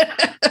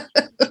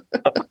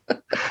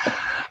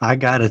 I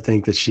gotta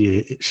think that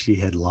she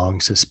had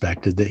long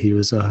suspected that he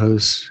was a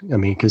host. I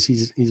mean, because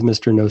he's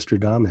Mr.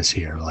 Nostradamus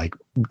here, like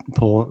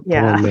pulling me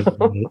out of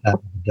the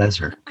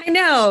desert. I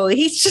know,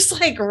 he's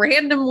just like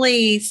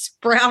randomly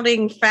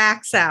sprouting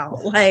facts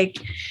out. Like,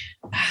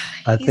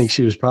 I think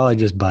she was probably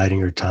just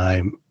biding her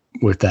time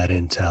with that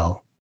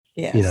intel.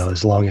 Yes.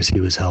 As long as he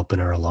was helping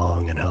her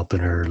along and helping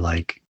her,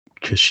 like,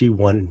 because she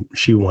wanted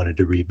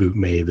to reboot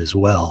Maeve as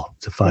well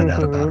to find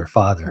out about her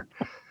father.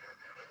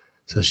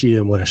 So she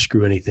didn't want to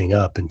screw anything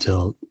up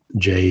until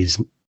Jay's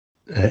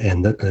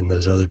and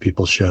those other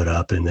people showed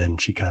up. And then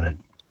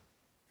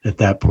at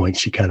that point,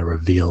 she kind of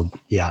revealed,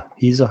 yeah,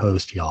 he's a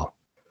host, y'all.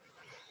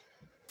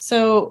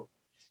 So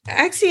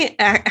Axel and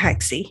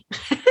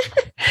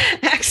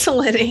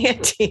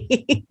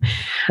Andy,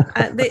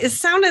 it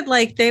sounded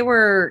like they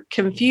were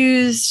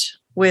confused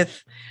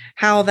with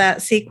how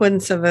that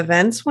sequence of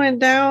events went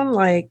down.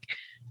 Like,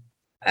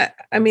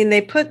 I mean,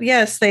 they had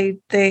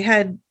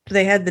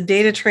the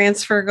data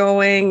transfer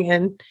going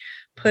and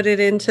put it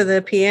into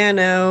the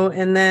piano.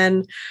 And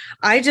then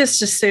I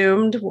just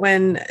assumed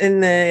when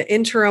in the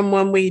interim,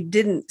 when we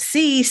didn't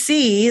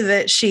see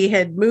that she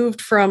had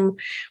moved from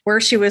where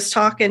she was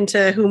talking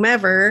to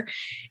whomever,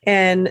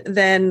 and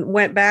then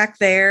went back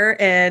there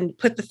and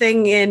put the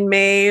thing in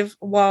Maeve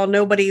while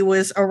nobody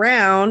was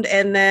around,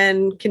 and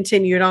then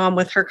continued on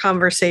with her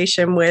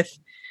conversation with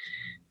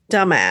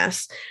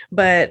dumbass,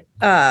 but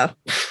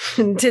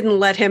didn't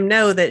let him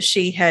know that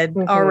she had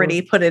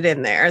already put it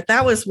in there.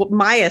 That was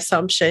my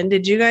assumption.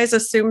 Did you guys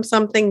assume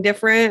something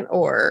different,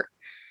 or?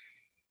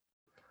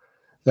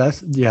 I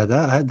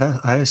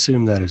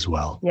assume that as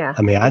well. Yeah.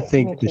 I mean, I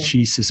think that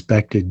she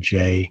suspected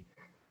Jay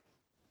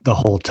the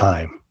whole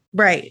time.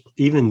 Right.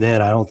 Even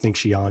then, I don't think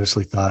she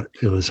honestly thought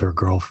it was her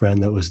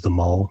girlfriend that was the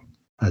mole.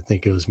 I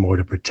think it was more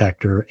to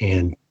protect her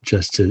and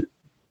just to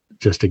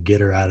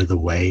get her out of the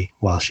way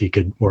while she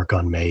could work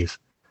on Maeve.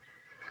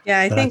 Yeah,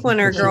 I think when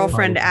her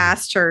girlfriend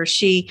asked her,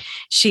 she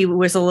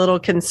was a little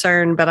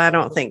concerned, but I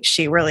don't think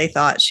she really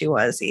thought she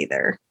was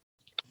either.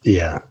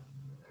 Yeah.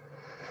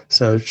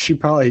 So she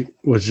probably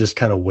was just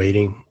kind of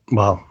waiting.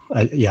 Well,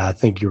 I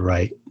think you're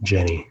right,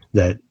 Jenny,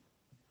 that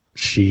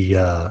she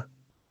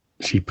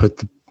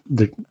put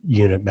the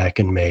unit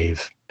back in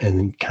Maeve and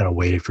then kind of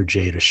waited for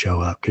Jay to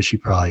show up, because she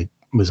probably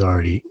was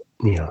already,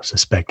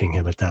 suspecting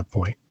him at that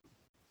point.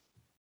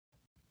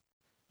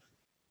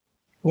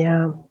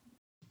 Yeah,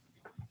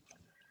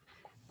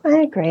 I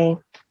agree.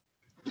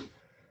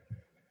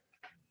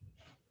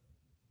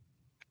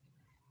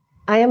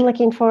 I am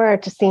looking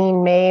forward to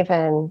seeing Maeve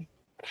and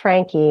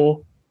Frankie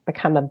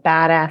become a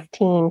badass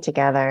team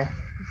together,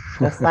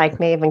 just like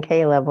Maeve and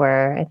Caleb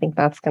were. I think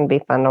that's going to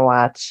be fun to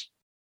watch.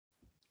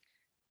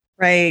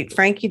 Right.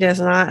 Frankie does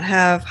not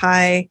have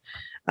high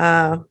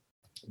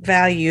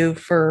value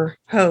for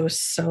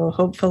hosts, so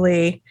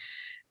hopefully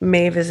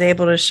Maeve is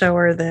able to show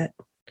her that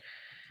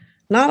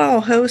not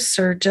all hosts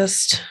are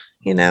just,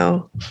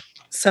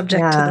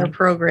 subject to their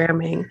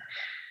programming.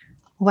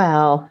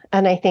 Well,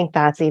 and I think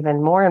that's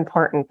even more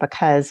important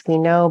because we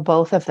know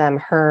both of them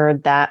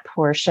heard that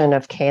portion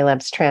of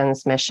Caleb's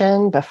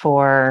transmission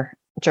before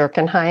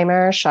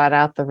Jerkenheimer shot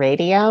out the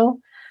radio.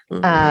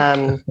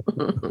 But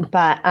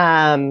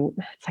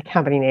it's like,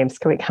 how many names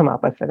can we come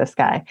up with for this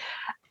guy?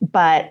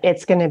 But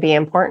it's going to be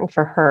important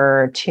for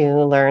her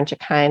to learn to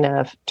kind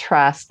of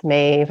trust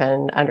Maeve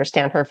and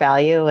understand her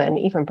value, and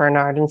even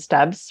Bernard and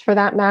Stubbs for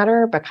that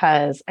matter,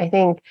 because I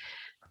think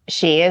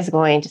she is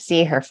going to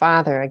see her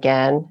father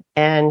again,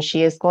 and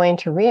she is going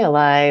to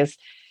realize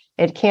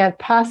it can't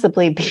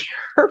possibly be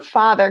her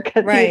father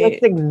because he looks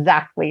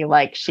exactly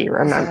like she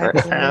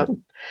remembers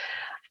him.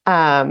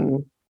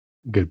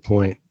 Good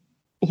point.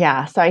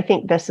 Yeah. So I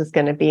think this is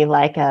going to be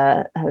like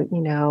a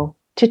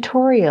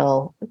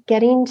tutorial,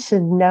 getting to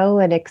know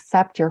and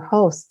accept your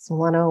hosts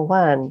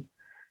 101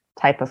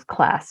 type of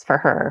class for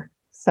her.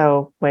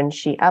 So when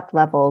she up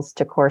levels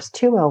to course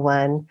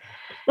 201,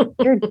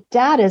 your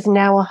dad is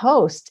now a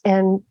host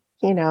and,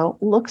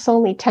 looks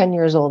only 10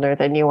 years older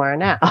than you are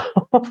now,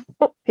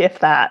 if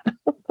that.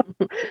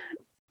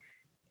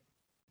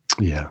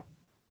 Yeah.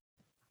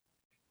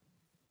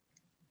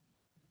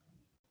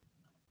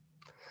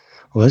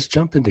 Well, let's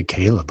jump into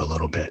Caleb a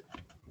little bit.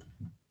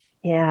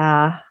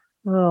 Yeah.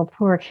 Oh,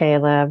 poor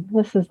Caleb.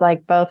 This is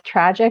like both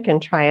tragic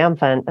and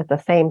triumphant at the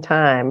same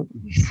time.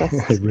 It's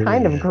just really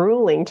kind of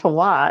grueling to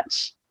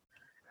watch.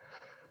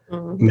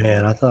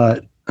 Man, I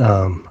thought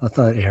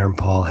Aaron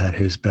Paul had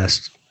his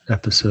best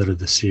episode of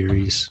the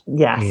series.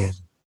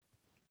 Yes.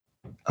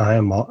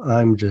 And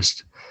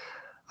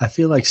I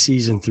feel like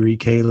season 3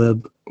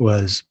 Caleb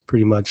was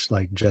pretty much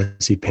like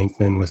Jesse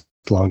Pinkman with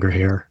longer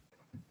hair.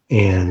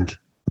 And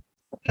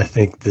I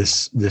think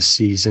this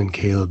season,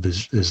 Caleb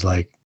is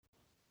like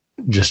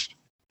just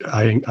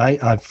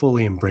I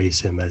fully embrace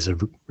him as a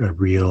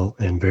real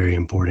and very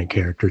important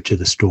character to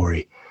the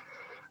story,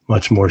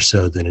 much more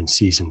so than in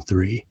season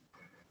 3.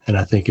 And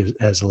I think it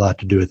has a lot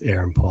to do with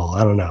Aaron Paul.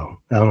 I don't know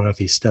if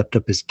he stepped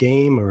up his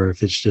game or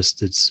if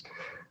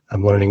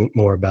I'm learning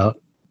more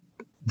about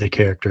the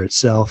character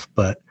itself,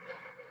 but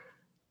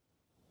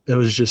it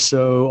was just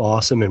so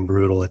awesome and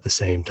brutal at the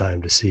same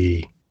time to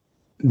see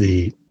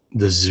the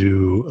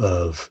zoo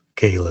of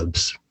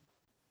Caleb's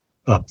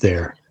up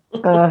there.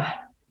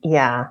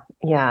 Yeah,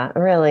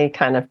 really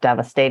kind of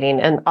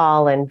devastating, and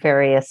all in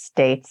various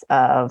states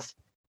of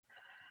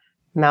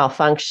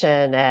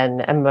malfunction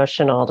and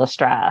emotional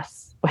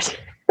distress, which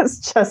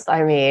is just,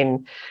 I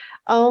mean,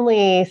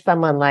 only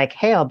someone like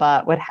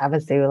Hale-Bot would have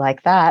a zoo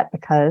like that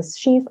because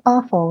she's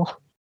awful.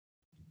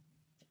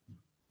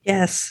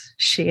 Yes,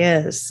 she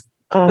is.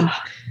 So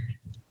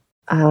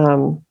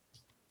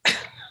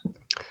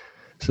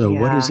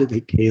what is it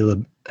that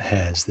Caleb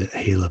has that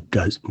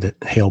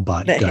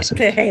Hale-Bot doesn't?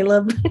 The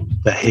Caleb.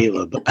 The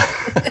Caleb.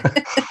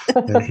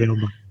 That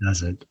Hale-Bot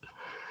doesn't.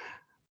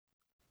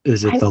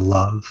 Is it the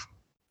love?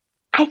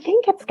 I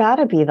think it's got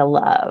to be the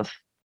love.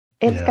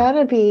 It's got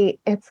to be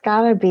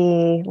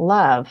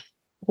love,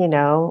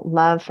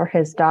 love for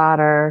his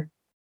daughter.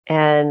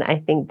 And I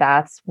think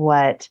that's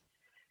what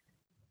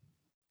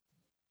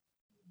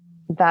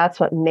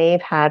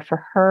Maeve had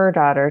for her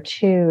daughter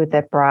too,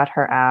 that brought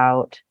her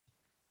out.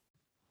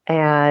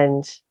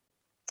 And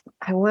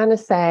I want to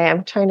say,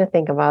 I'm trying to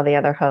think of all the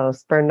other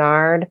hosts.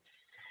 Bernard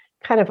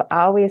kind of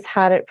always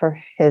had it for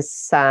his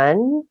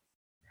son.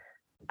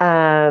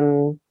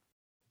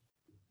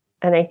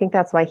 And I think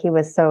that's why he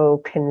was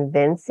so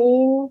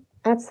convincing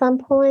at some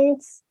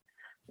points.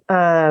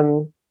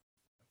 And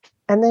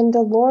then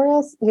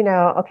Dolores,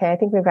 I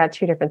think we've got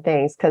two different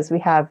things, because we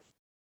have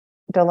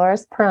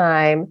Dolores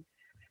Prime,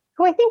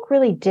 who I think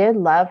really did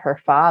love her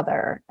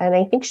father. And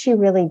I think she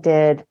really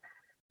did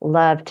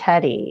love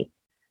Teddy.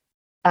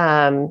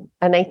 And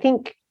I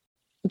think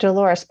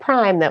Dolores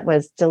Prime, that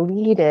was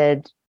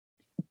deleted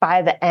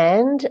by the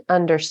end,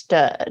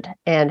 understood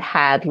and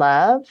had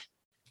love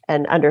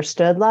and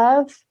understood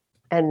love.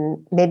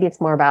 And maybe it's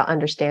more about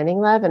understanding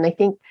love. And I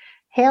think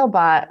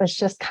Hale-Bot was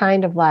just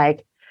kind of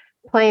like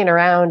playing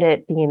around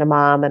it, being a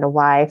mom and a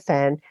wife.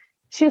 And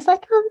she was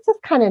like, oh, this is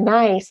kind of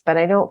nice. But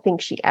I don't think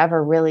she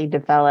ever really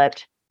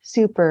developed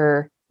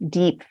super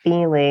deep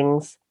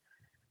feelings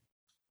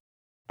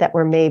that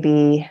were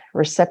maybe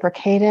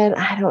reciprocated.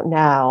 I don't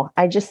know.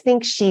 I just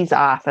think she's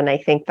off. And I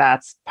think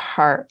that's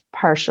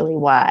partially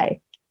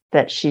why,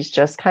 that she's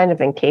just kind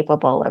of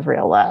incapable of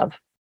real love.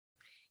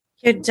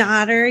 Your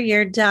daughter.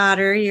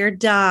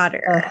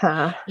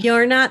 Uh-huh.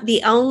 You're not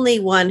the only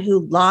one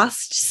who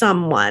lost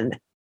someone,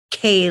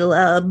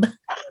 Caleb.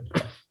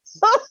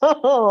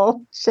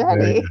 Oh,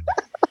 Jenny.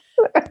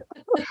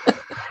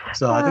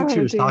 So I think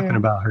she was talking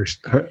about her.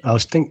 I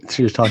was thinking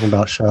she was talking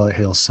about Charlotte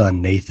Hale's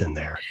son, Nathan,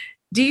 there.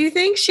 Do you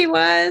think she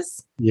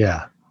was?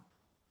 Yeah.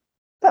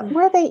 But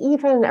were they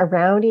even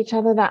around each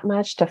other that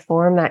much to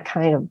form that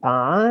kind of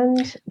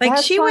bond?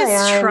 Like, she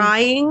was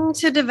trying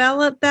to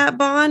develop that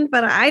bond,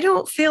 but I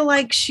don't feel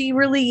like she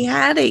really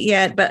had it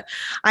yet. But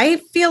I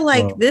feel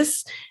like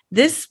this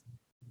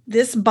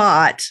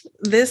bot,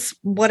 this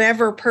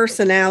whatever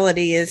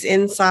personality is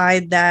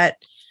inside that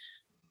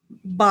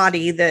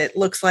body that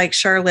looks like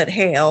Charlotte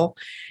Hale,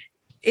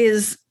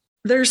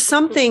 there's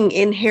something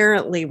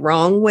inherently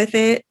wrong with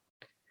it.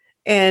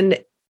 And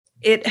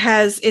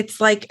it's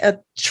like a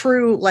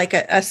true, like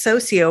a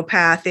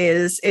sociopath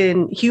is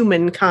in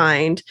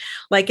humankind.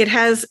 Like, it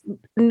has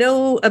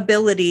no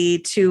ability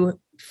to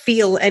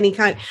feel any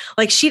kind,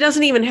 like, she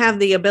doesn't even have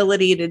the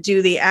ability to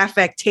do the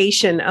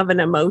affectation of an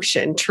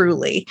emotion,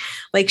 truly.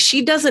 Like,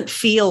 she doesn't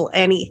feel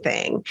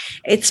anything.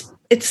 It's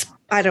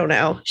I don't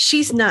know.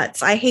 She's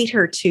nuts. I hate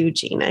her too,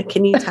 Gina.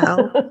 Can you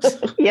tell?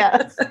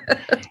 Yes.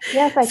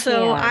 Yes, I can.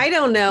 So I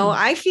don't know.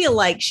 I feel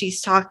like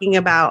she's talking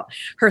about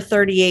her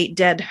 38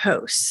 dead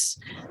hosts.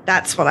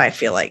 That's what I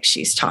feel like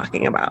she's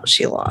talking about.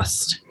 She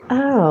lost.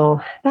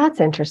 Oh, that's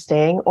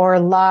interesting. Or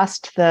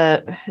lost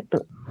the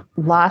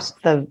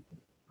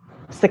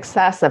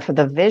success of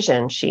the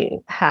vision she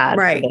had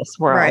for this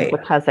world,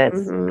 because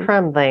it's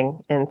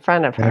crumbling in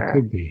front of her. That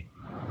could be.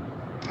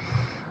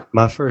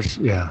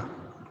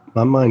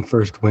 My mind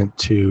first went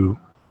to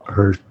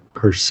her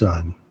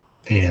son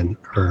and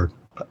her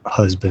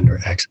husband or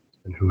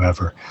ex-husband,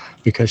 whoever,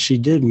 because she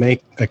did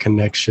make a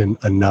connection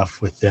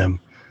enough with them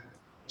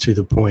to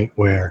the point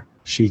where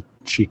she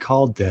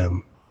called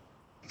them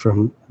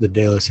from the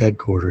Delos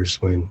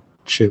headquarters when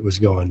shit was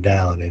going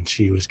down, and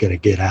she was going to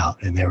get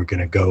out, and they were going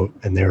to go,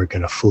 and they were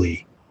going to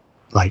flee.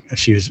 Like,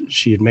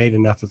 she had made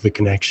enough of a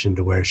connection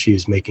to where she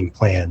was making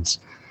plans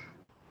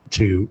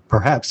to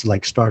perhaps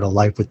like start a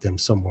life with them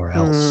somewhere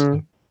else.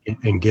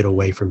 And get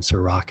away from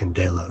Serac and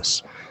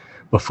Delos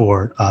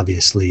before,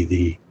 obviously,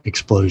 the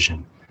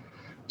explosion.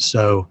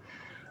 So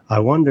I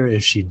wonder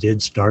if she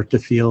did start to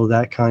feel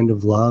that kind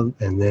of love,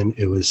 and then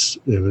it was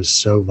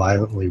so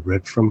violently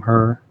ripped from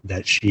her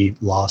that she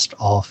lost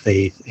all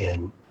faith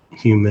in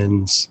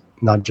humans,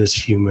 not just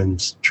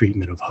humans'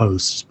 treatment of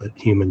hosts, but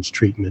humans'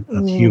 treatment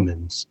of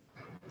humans.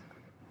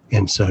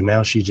 And so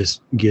now she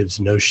just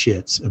gives no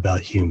shits about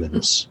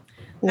humans.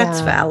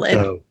 That's valid.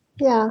 So,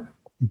 yeah.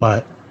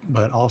 But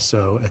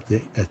also at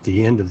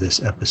the end of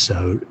this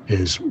episode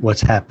is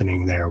what's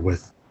happening there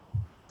with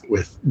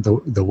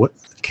the what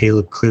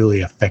Caleb clearly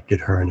affected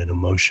her in an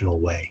emotional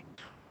way,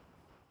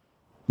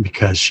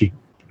 because she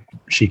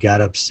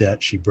got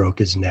upset, she broke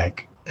his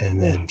neck,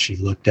 and then she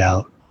looked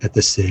out at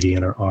the city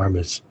and her arm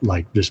is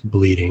like just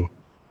bleeding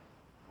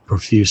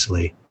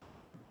profusely.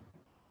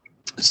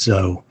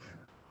 So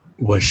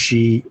was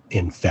she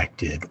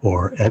infected,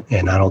 or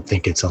and I don't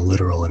think it's a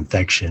literal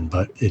infection,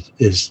 but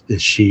is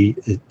she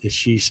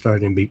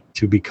starting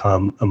to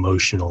become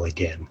emotional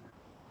again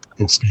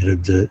instead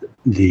of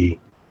the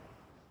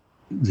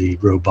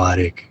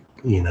robotic,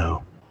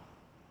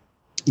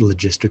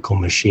 logistical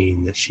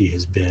machine that she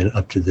has been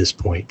up to this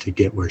point to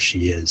get where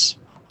she is?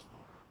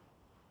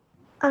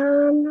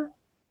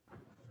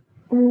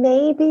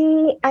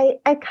 Maybe I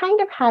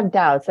kind of have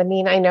doubts. I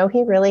mean, I know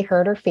he really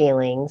hurt her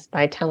feelings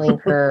by telling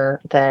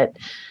her that,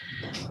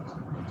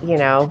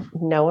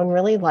 no one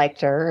really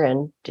liked her,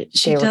 and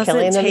she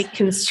doesn't take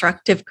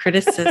constructive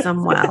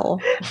criticism well.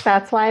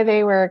 That's why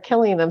they were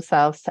killing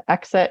themselves to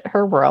exit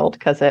her world,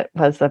 because it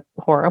was a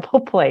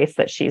horrible place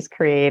that she's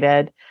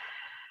created.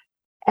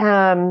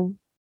 And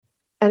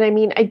I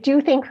mean, I do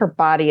think her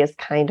body is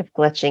kind of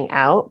glitching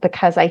out,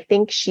 because I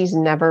think she's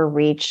never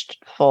reached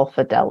full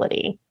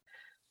fidelity.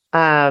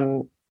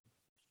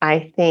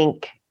 I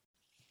think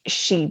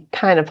she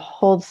kind of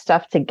holds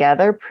stuff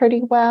together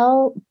pretty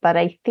well, but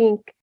I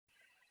think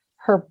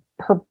her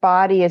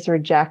body is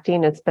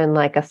rejecting. It's been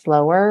like a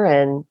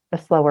slower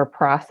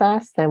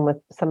process than with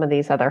some of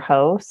these other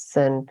hosts.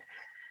 And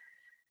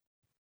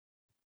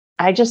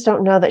I just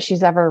don't know that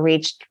she's ever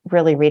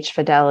really reached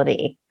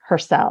fidelity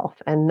herself.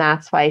 And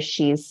that's why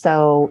she's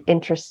so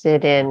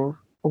interested in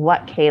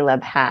what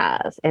Caleb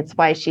has. It's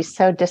why she's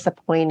so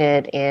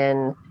disappointed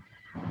in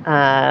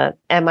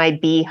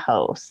MIB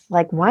hosts.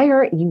 Like, why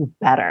aren't you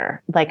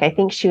better? Like, I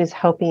think she was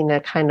hoping to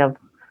kind of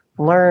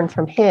learn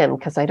from him,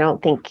 because I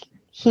don't think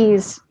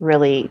he's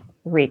really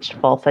reached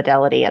full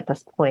fidelity at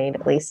this point.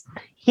 At least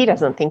he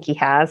doesn't think he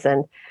has.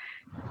 And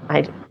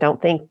I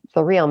don't think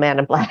the real Man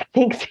in Black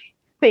thinks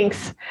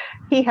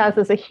he has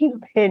as a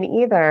human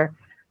either.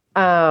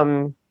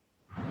 I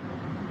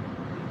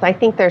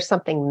think there's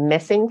something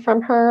missing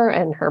from her,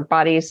 and her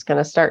body's going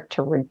to start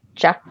to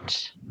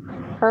reject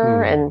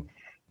her. And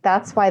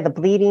that's why the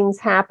bleeding's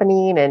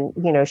happening. And,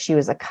 she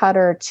was a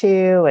cutter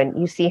too. And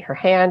you see her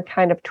hand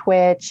kind of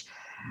twitch.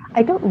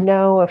 I don't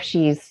know if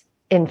she's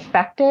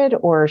infected,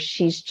 or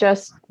she's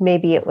just,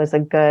 maybe it was a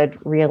good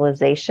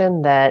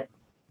realization that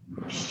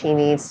she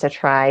needs to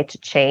try to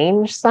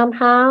change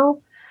somehow.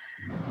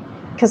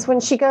 Because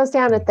when she goes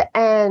down at the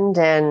end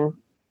and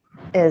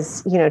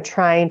is,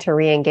 trying to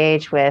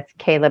re-engage with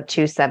Caleb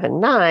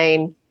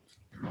 279,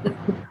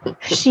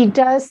 she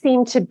does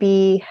seem to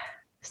be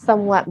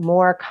somewhat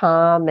more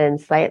calm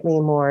and slightly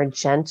more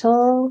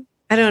gentle.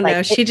 I don't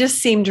know. She just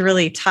seemed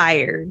really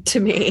tired to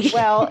me.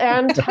 Well,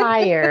 and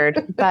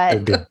tired,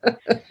 but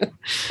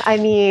I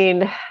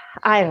mean,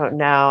 I don't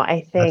know.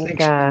 I think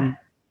I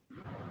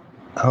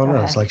don't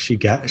know. It's like she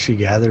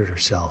gathered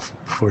herself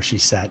before she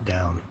sat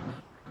down.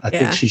 I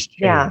think she's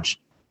changed.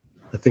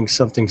 Yeah. I think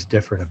something's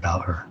different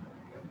about her.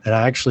 And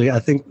I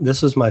think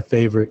this is my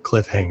favorite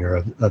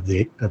cliffhanger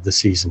of the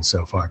season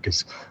so far,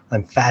 because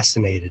I'm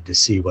fascinated to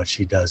see what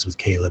she does with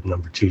Caleb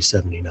number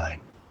 279.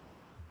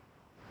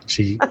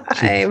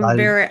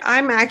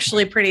 I'm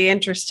actually pretty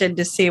interested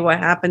to see what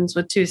happens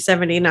with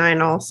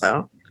 279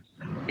 also.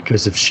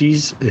 Because if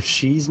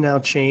she's now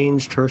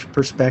changed her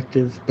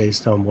perspective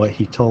based on what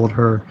he told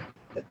her,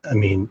 I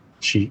mean,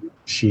 she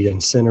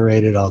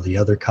incinerated all the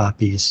other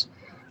copies.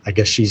 I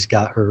guess she's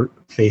got her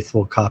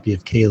faithful copy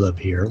of Caleb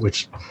here,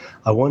 which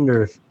I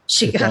wonder if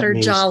she got her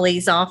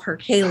jollies off her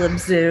Caleb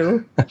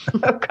zoo.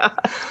 Oh God!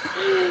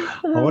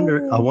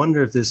 I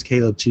wonder if this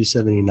Caleb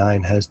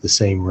 279 has the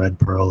same red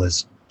pearl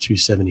as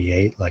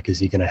 278. Like, is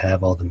he going to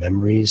have all the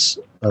memories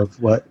of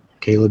what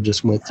Caleb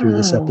just went through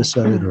this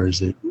episode, or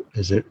is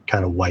it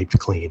kind of wiped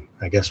clean?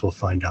 I guess we'll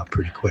find out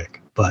pretty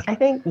quick. But I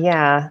think,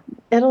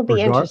 it'll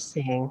be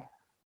interesting.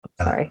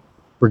 Sorry.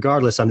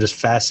 Regardless, I'm just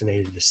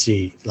fascinated to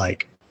see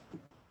like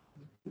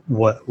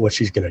what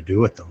she's going to do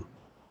with them.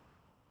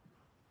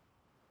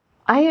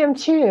 I am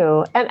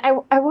too. And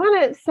I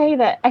want to say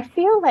that I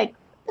feel like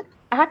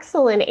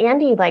Axel and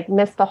Andy like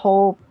missed the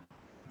whole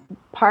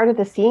part of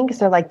the scene, because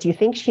they're like, do you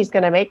think she's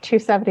going to make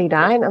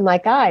 279? I'm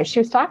like, guys, she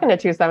was talking to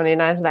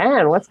 279 at the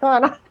end. What's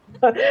going on?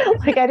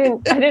 Like, I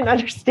didn't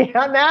understand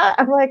that.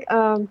 I'm like,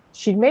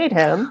 she made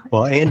him.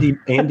 Well, Andy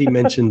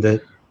mentioned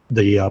that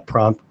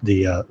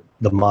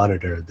the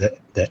monitor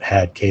that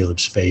had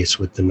Caleb's face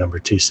with the number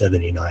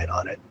 279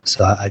 on it.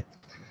 So I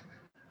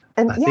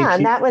think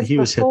that was he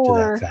was hip to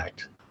that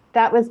fact.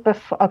 That was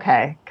before.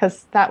 Okay,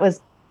 because that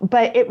was.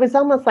 But it was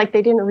almost like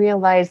they didn't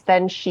realize.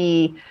 Then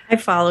she I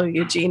follow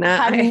you, Gina.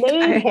 had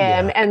made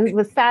him and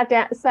was sat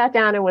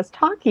down and was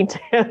talking to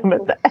him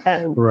at the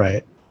end.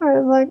 Right. I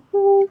was like,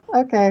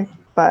 okay.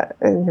 But,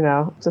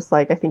 just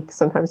like I think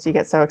sometimes you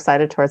get so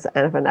excited towards the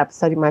end of an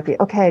episode, you might be,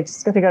 okay,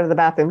 just going to go to the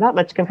bathroom. Not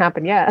much can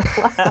happen yet.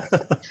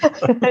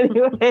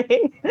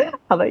 Anyway,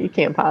 although you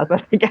can't pause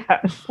it, I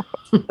guess.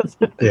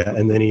 Yeah,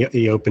 and then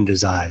he opened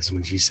his eyes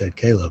when she said,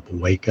 Caleb,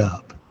 wake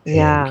up. And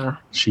yeah.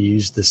 she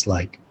used this,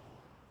 like,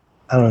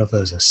 I don't know if it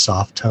was a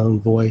soft tone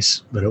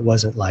voice, but it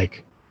wasn't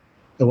like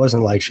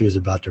she was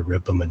about to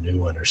rip him a new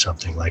one or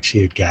something. Like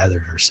she had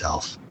gathered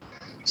herself.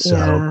 So,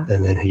 Yeah.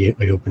 And then he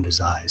opened his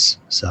eyes.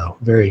 So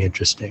very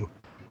interesting.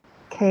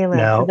 Caleb,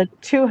 Now- for the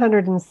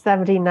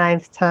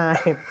 279th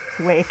time,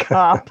 wake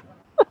up.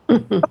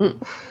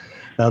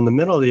 Now, in the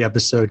middle of the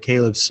episode,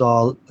 Caleb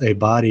saw a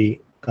body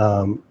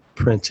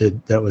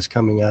printed that was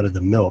coming out of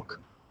the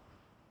milk.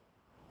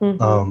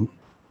 Mhm.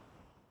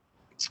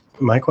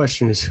 My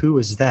question is, who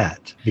is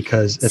that?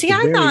 Because at See, the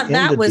I very thought end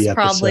that of was the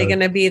probably episode, going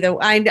to be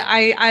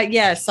the.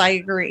 Yes, I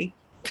agree.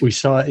 we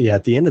saw,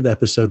 at the end of the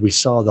episode, we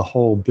saw the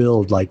whole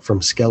build, like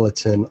from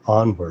skeleton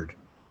onward.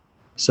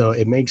 So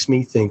it makes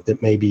me think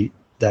that maybe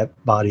that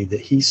body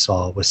that he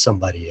saw was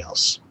somebody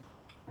else.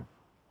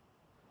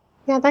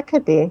 Yeah, that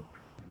could be.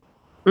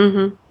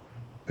 Mm-hmm.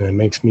 And it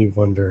makes me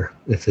wonder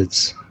if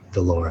it's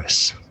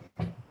Dolores.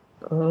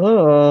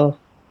 Oh.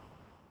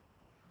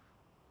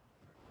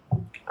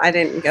 I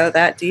didn't go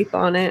that deep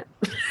on it.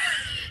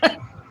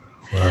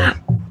 Well,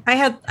 I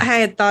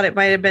had thought it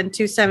might have been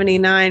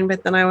 279,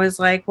 but then I was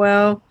like,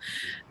 well,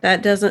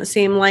 that doesn't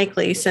seem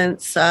likely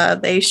since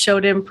they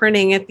showed him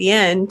printing at the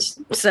end.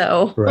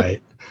 So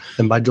right.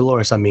 And by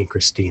Dolores, I mean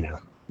Christina.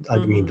 I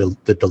mean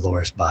the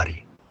Dolores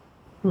body.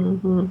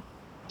 Mhm.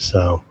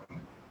 So,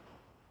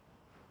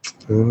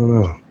 I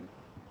don't know.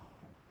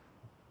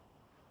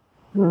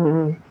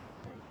 Hmm.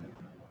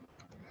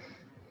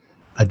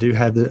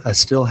 I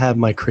still have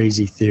my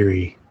crazy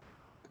theory.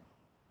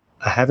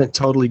 I haven't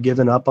totally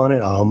given up on it.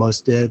 I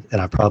almost did,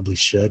 and I probably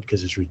should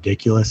because it's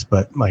ridiculous.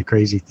 But my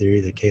crazy theory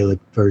that Caleb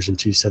version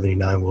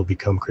 279 will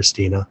become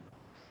Christina.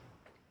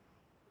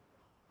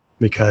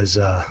 Because,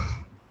 I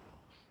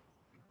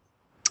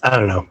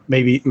don't know,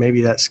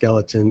 maybe that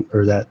skeleton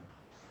or that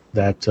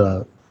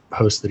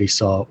host that he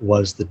saw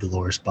was the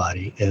Dolores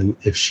body. And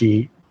if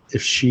she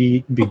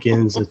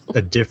begins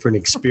a different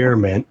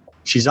experiment,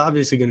 she's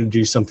obviously going to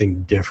do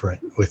something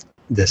different with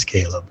this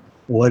Caleb.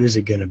 What is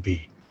it going to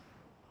be?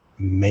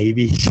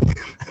 Maybe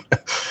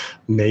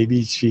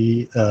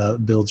she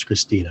builds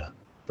Christina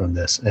from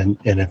this. And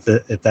if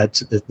that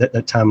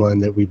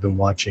timeline that we've been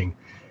watching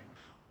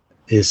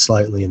is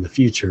slightly in the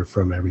future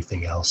from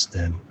everything else,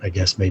 then I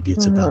guess maybe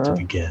it's about to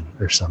begin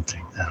or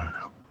something. I don't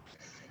know.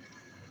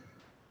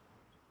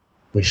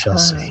 We shall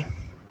see.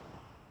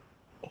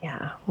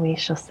 Yeah, we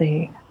shall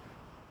see.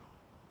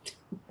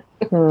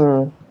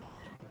 Hmm.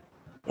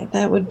 Yeah,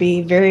 that would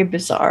be very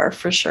bizarre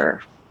for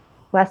sure.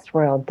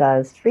 Westworld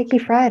does Freaky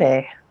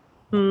Friday.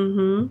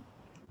 Mm-hmm.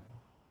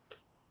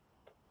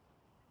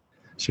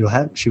 She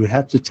would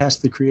have to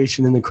test the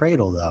creation in the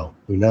cradle, though.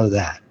 We know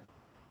that.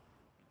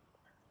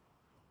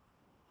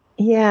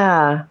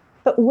 Yeah,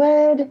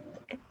 but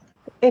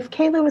if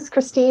Kayla was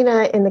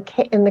Christina in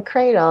the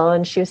cradle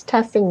and she was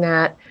testing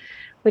that,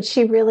 would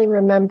she really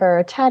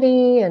remember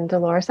Teddy and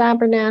Dolores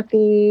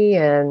Abernathy?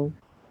 And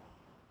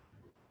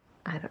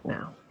I don't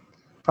know.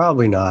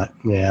 Probably not.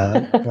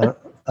 Yeah,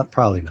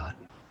 probably not.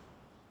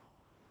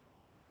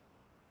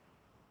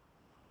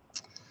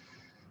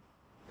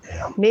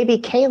 Yeah, Maybe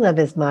Caleb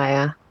is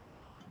Maya.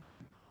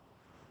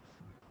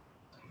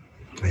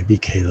 maybe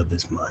Caleb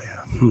is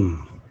Maya.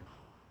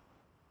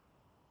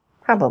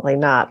 Probably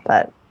not,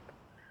 but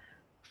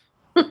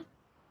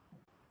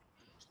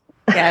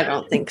Yeah, I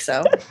don't think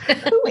so.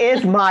 who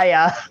is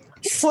Maya? One of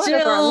our Still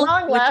with the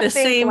long-lasting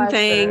same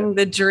thing, questions.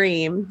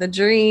 the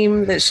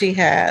dream that she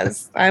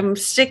has. I'm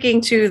sticking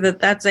to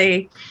that's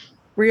a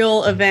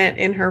real event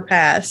in her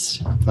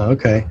past.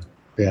 Okay.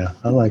 Yeah,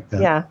 I like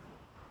that. Yeah.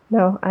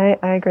 No, I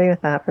agree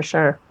with that for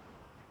sure.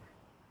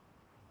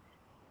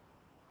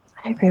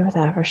 I agree with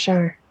that for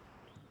sure.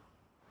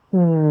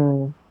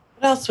 What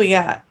else we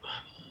got?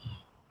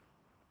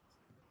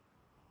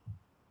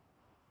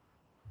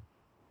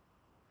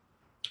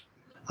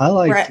 I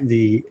like Brett.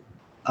 the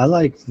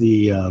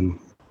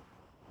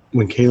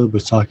when Caleb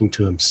was talking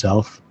to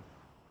himself,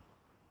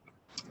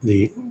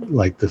 the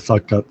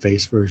fucked up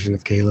face version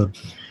of Caleb.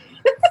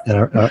 And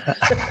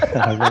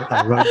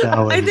I wrote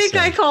down what I he think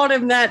I said. called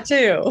him that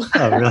too.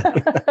 Oh,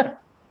 really?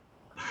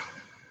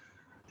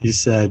 He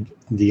said,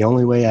 "The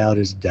only way out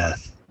is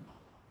death.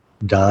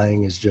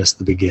 Dying is just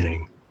the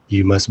beginning.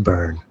 You must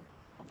burn."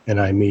 And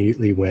I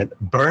immediately went,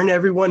 "Burn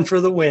everyone for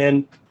the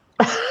win.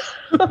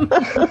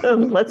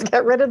 Let's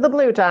get rid of the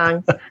blue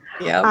tongue.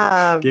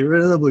 Yeah. Get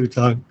rid of the blue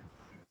tongue."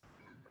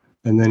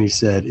 And then he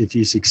said, "If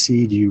you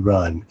succeed, you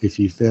run. If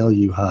you fail,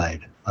 you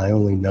hide. I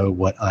only know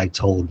what I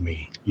told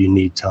me. You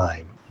need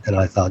time." And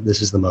I thought,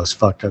 this is the most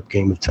fucked up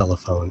game of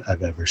telephone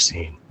I've ever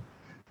seen.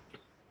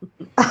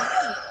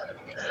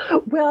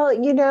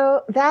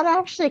 Well, that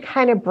actually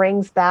kind of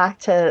brings back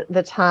to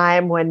the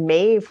time when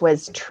Maeve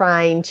was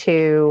trying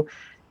to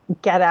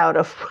get out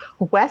of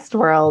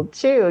Westworld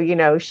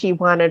too. She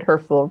wanted her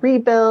full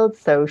rebuild,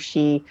 so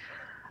she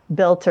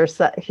built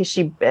herself.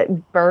 She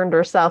burned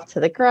herself to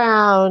the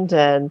ground,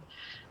 and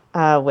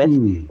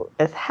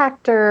with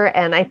Hector.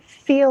 And I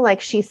feel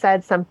like she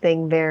said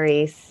something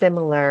very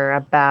similar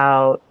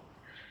about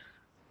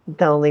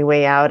the only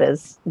way out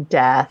is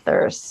death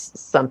or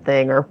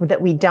something, or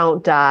that we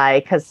don't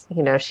die because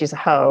she's a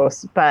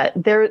host. But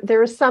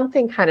there's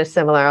something kind of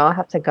similar. I'll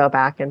have to go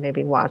back and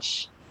maybe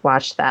watch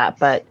that.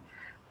 But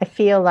I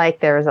feel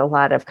like there's a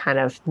lot of kind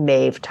of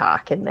Maeve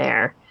talk in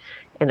there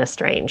in a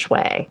strange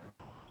way.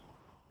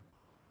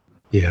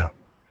 Yeah.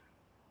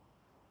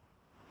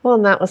 Well,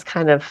 and that was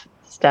kind of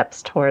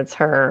steps towards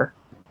her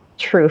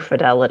true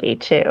fidelity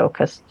too,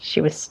 because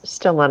she was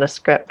still on a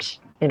script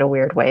in a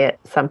weird way at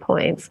some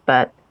points,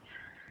 but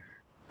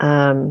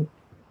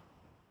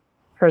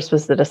hers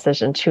was the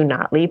decision to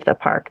not leave the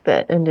park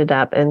that ended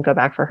up and go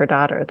back for her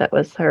daughter. That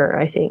was her,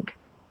 I think,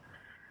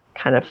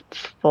 kind of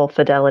full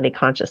fidelity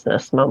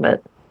consciousness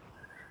moment.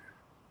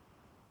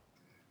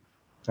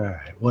 All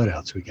right, what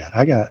else we got?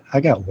 I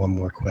got one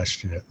more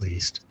question at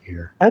least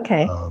here.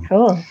 Okay,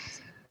 cool.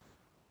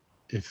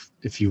 If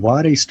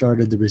Uwade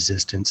started the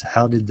resistance,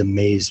 how did the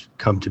maze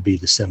come to be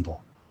the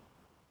symbol?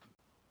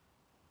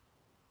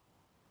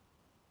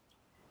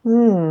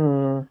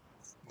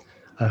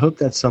 I hope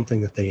that's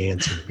something that they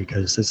answer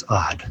because it's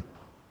odd.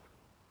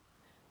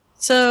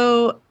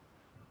 So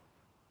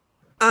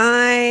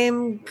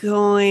I'm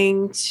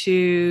going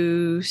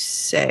to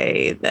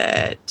say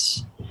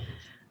that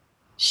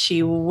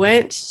she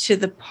went to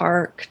the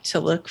park to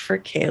look for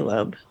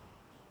Caleb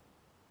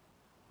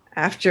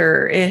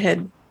after it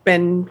had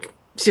been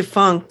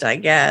defunct, I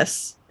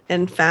guess,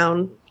 and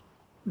found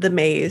the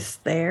maze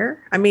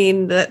there. I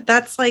mean,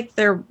 that's like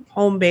their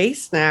home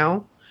base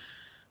now.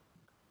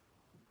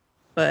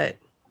 But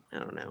I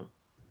don't know.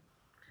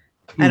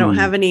 I don't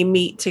have any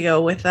meat to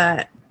go with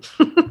that.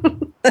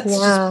 That's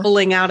just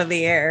pulling out of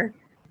the air.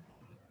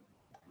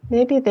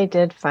 Maybe they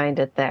did find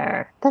it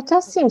there. That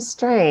does seem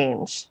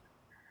strange.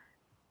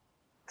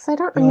 Because I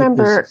don't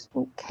remember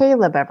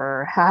Caleb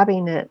ever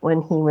having it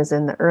when he was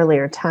in the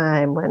earlier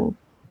time when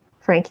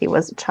Frankie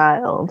was a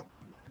child.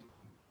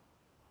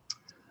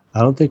 I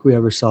don't think we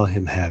ever saw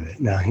him have it.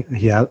 Now,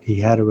 he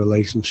had a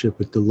relationship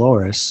with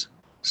Dolores,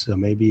 so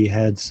maybe he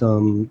had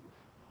some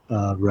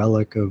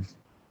relic of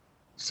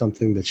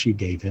something that she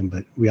gave him,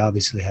 but we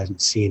obviously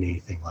hadn't seen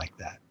anything like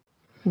that.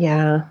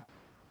 Yeah.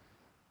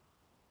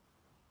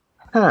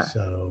 Huh.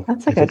 So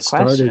that's a good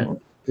question.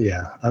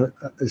 Yeah.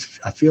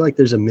 I feel like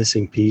there's a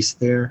missing piece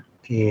there,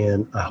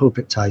 and I hope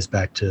it ties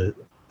back to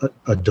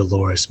a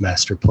Dolores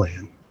master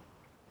plan.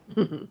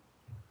 Mm-hmm.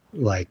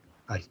 Like,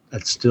 I'm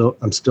still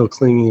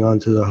clinging on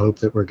to the hope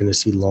that we're going to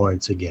see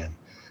Lawrence again.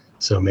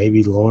 So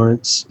maybe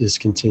Lawrence is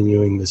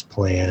continuing this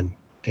plan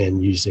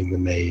and using the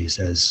maze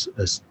as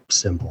a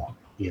symbol,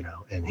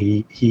 and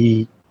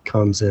he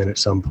comes in at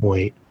some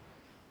point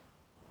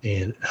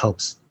and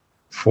helps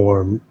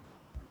form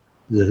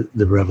the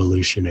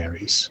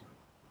revolutionaries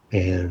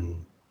and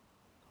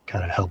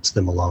kind of helps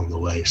them along the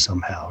way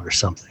somehow or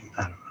something.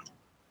 I don't know.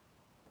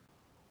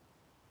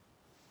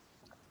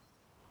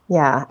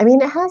 Yeah. I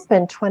mean, it has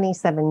been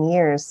 27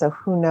 years, so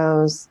who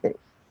knows?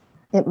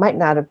 It might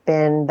not have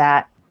been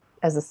that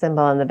as a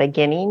symbol in the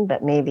beginning,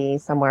 but maybe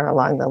somewhere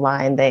along the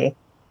line they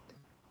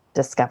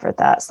discovered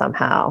that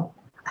somehow.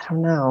 I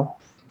don't know.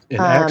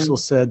 And Axel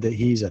said that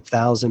he's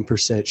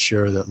 1,000%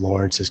 sure that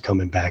Lawrence is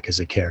coming back as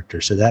a character.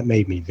 So that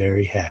made me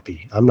very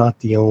happy. I'm not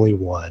the only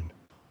one.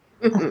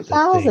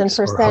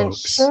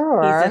 1,000%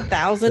 sure. He's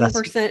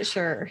 1,000%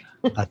 sure.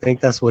 I think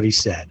that's what he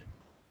said.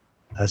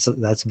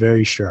 That's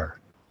very sure.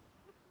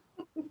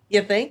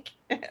 You think?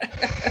 What's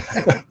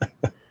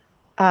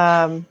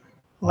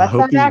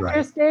that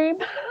actor's name?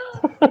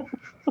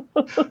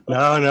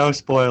 No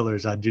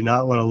spoilers. I do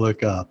not want to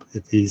look up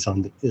if he's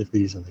on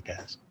the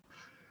cast.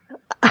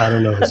 I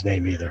don't know his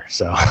name either.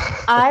 So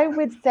I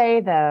would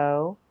say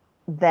though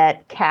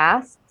that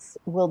casts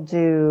will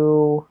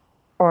do,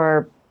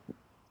 or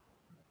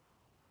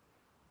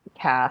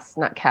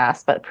not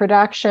cast, but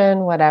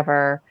production,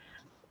 whatever,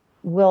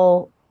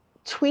 will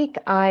tweak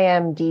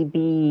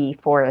IMDb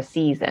for a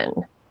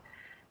season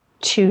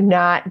to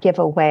not give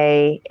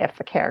away if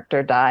a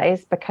character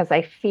dies, because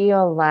I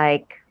feel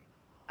like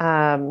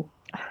last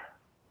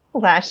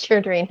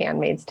year during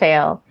Handmaid's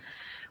Tale,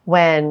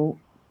 when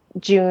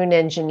June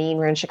and Janine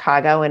were in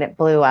Chicago and it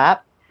blew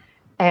up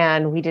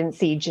and we didn't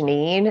see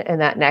Janine in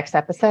that next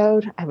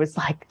episode, I was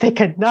like, they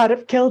could not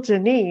have killed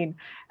Janine.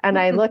 And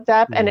I looked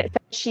up and it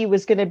said she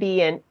was going to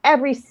be in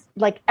every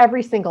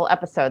single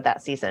episode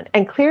that season.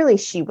 And clearly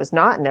she was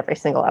not in every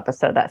single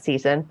episode that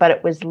season, but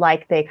it was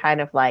like they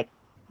kind of like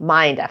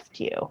mind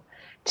effed you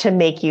to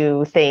make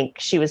you think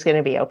she was going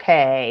to be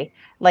okay.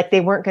 Like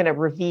they weren't going to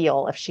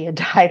reveal if she had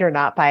died or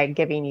not by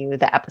giving you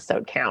the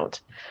episode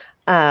count.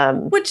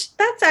 Which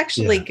that's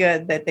actually Yeah.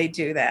 good that they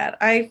do that.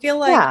 I feel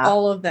like Yeah.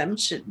 all of them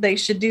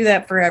should do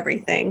that for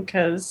everything,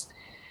 because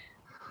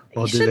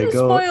Well, you do they shouldn't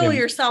go spoil in,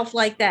 yourself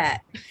like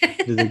that.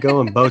 do they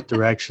go in both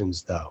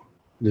directions though?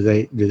 Do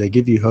they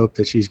give you hope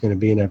that she's going to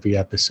be in every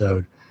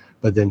episode,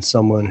 but then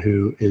someone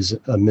who is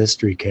a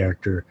mystery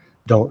character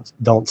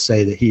don't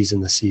say that he's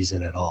in the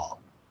season at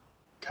all,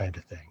 kind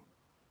of thing?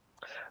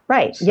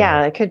 Right. So-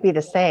 Yeah, it could be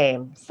the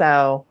same.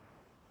 So,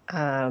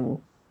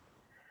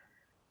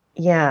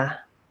 yeah,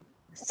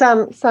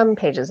 some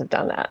pages have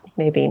done that.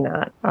 Maybe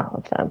not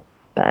all of them,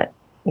 but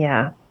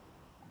yeah,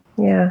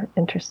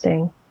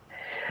 interesting.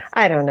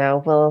 I don't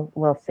know.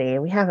 We'll see.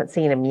 We haven't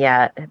seen him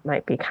yet. It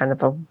might be kind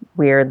of a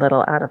weird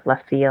little out of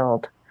left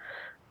field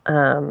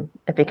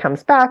if he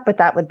comes back, but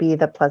that would be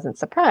the pleasant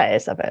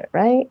surprise of it,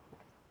 right?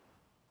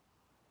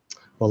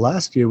 Well,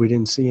 last year we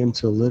didn't see him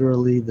till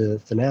literally the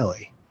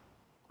finale.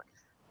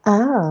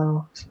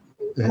 Oh,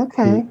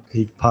 okay.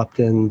 He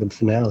popped in the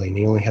finale and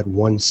he only had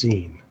one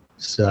scene.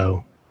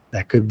 So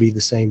that could be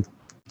the same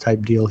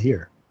type deal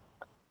here.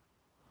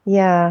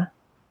 Yeah.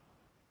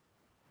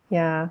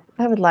 Yeah.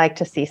 I would like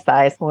to see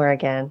Sizemore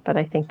again, but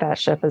I think that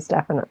ship has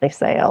definitely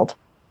sailed.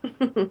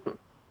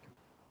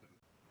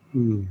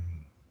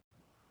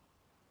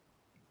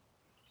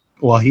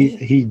 Well,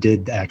 he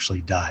did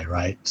actually die,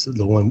 right? So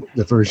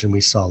the version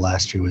we saw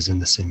last year was in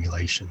the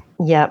simulation.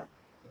 Yep.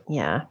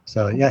 Yeah.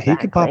 So yeah, he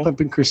could pop Exactly.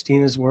 up in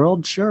Christina's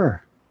world,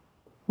 sure.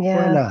 Why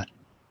Yeah. not?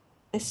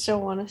 I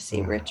still want to see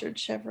Yeah. Richard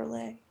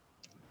Chevrolet.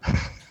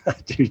 I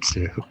do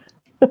too.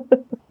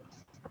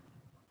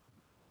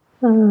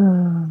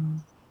 Hmm.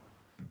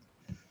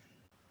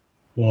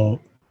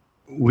 Well,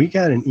 we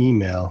got an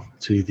email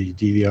to the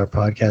DVR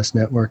Podcast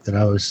Network that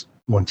I was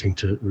wanting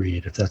to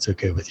read, if that's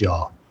okay with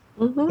y'all.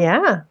 Mhm.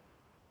 Yeah.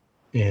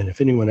 And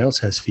if anyone else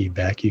has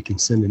feedback, you can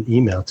send an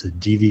email to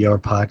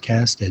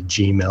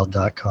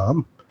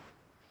dvrpodcast@gmail.com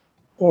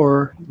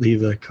or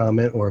leave a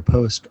comment or a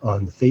post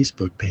on the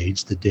Facebook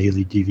page, the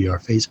Daily DVR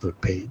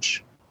Facebook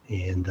page.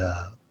 And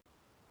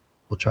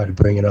we'll try to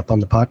bring it up on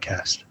the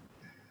podcast.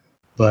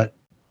 But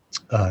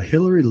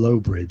Hillary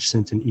Lowbridge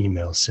sent an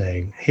email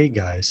saying, "Hey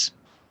guys,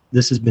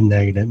 this has been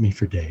nagging at me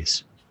for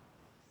days.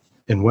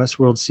 In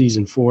Westworld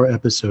Season 4,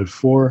 Episode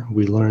 4,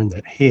 we learned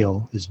that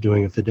Hale is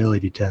doing a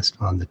fidelity test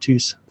on the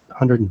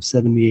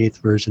 278th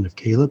version of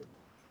Caleb.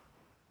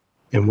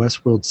 In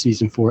Westworld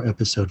Season 4,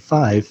 Episode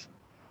 5,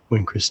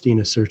 when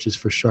Christina searches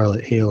for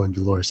Charlotte Hale and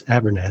Dolores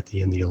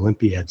Abernathy in the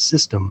Olympiad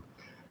system,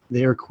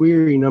 they are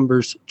query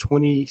numbers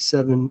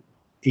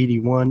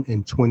 2781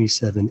 and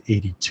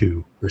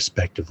 2782,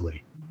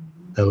 respectively.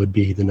 That would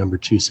be the number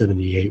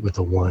 278 with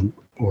a 1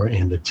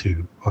 and a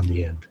 2 on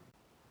the end.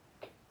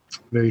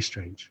 Very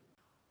strange.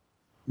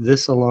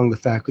 This, along the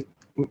fact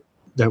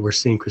that we're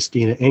seeing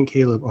Christina and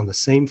Caleb on the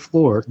same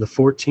floor, the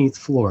 14th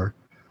floor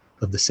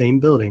of the same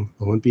building,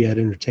 Olympiad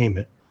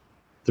Entertainment,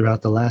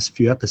 throughout the last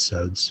few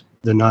episodes,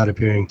 they're not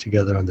appearing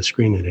together on the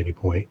screen at any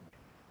point,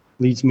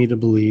 leads me to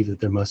believe that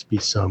there must be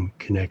some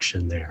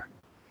connection there.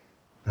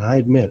 And I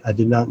admit, I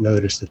did not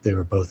notice that they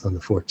were both on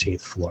the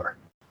 14th floor.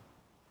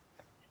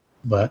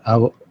 But I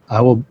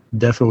will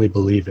definitely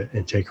believe it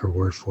and take her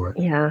word for it.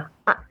 Yeah.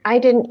 I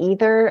didn't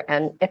either.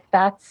 And if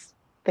that's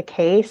the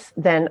case,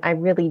 then I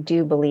really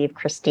do believe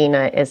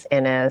Christina is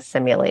in a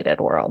simulated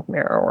world,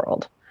 mirror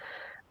world,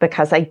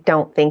 because I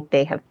don't think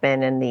they have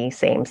been in the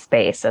same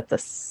space at the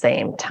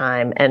same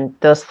time. And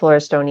those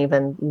floors don't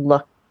even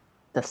look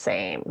the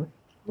same.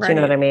 Do you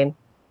know what I mean?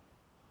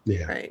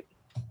 Yeah. Right.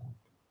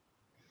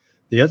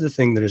 The other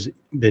thing that has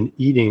been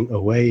eating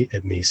away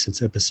at me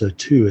since episode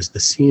 2 is the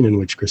scene in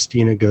which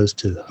Christina goes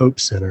to the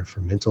Hope Center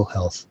for Mental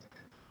Health,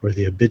 where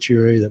the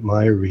obituary that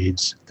Maya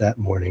reads that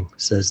morning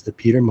says that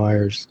Peter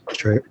Myers'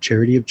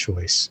 charity of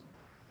choice.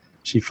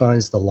 She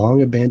finds the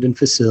long abandoned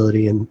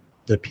facility in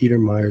the Peter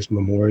Myers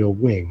Memorial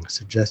Wing,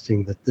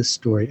 suggesting that this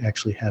story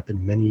actually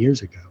happened many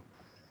years ago.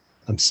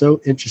 I'm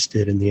so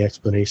interested in the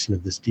explanation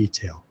of this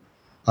detail.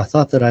 I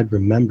thought that I'd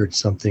remembered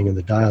something in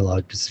the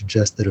dialogue to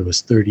suggest that it was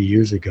 30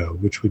 years ago,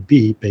 which would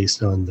be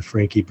based on the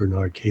Frankie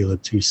Bernard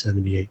Caleb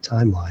 278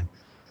 timeline,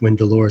 when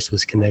Dolores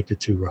was connected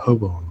to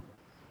Rehoboam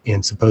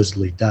and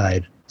supposedly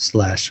died /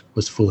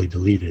 was fully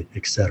deleted,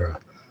 etc.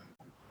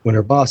 When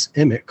her boss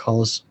Emmett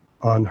calls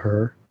on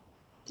her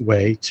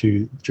way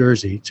to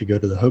Jersey to go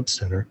to the Hope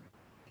Center,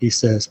 he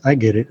says, "I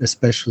get it,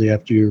 especially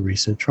after your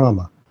recent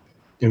trauma,"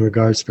 in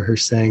regards to her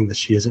saying that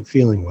she isn't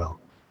feeling well.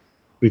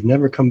 We've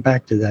never come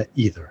back to that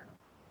either.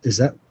 Is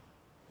that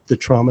the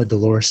trauma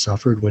Dolores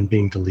suffered when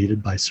being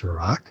deleted by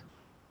Serac?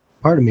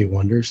 Part of me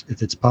wonders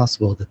if it's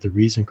possible that the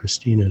reason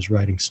Christina is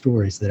writing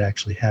stories that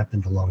actually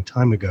happened a long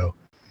time ago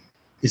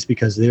is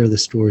because they're the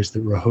stories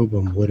that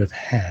Rehoboam would have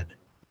had,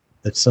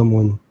 that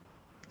somehow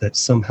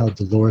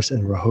Dolores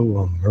and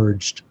Rehoboam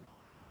merged,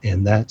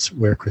 and that's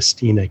where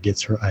Christina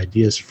gets her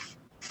ideas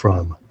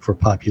from for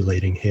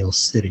populating Hale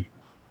City.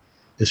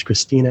 Is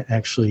Christina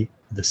actually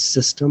the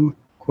system,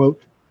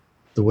 quote,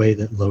 the way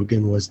that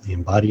Logan was the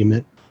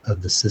embodiment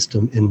of the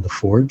system in the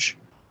Forge?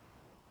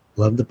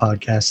 Love the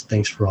podcast.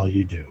 Thanks for all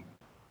you do.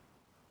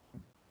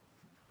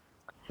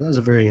 That was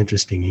a very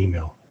interesting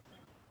email.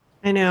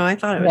 I know. I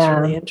thought it was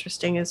really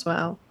interesting as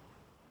well.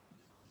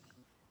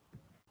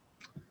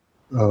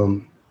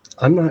 I'm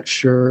not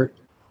sure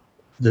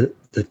that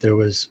there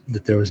was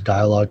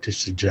dialogue to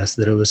suggest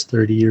that it was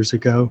 30 years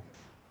ago.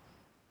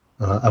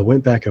 I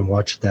went back and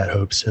watched that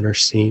Hope Center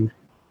scene,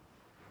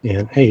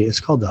 and hey, it's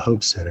called the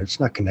Hope Center. It's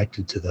not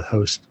connected to the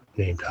host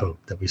named Hope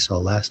that we saw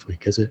last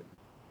week, is it?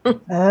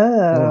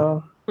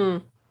 Oh,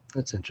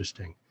 that's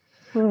interesting.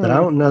 But I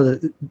don't know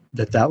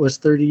that was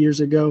 30 years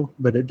ago,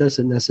 but it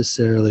doesn't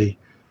necessarily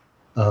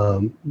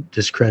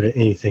discredit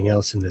anything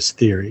else in this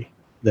theory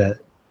that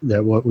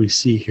what we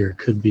see here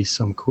could be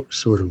some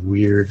sort of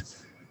weird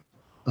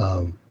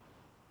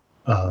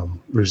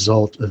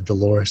result of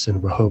Dolores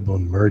and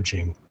Rehoboam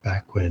merging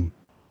back when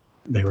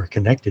they were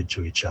connected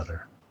to each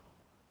other.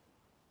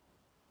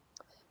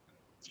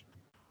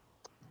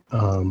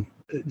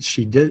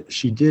 She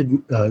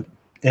did.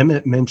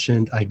 Emmett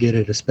mentioned, I get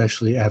it,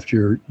 especially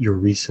after your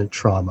recent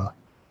trauma,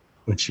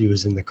 when she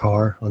was in the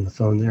car on the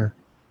phone there.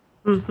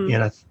 Mm-hmm.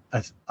 And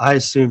I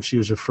assume she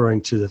was referring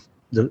to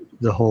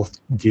the whole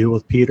deal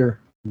with Peter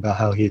about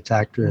how he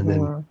attacked her and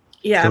then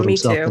killed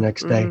himself the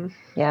next day.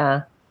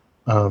 Yeah.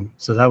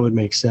 So that would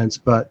make sense.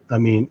 But I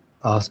mean,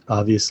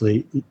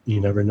 obviously,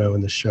 you never know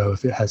in the show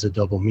if it has a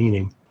double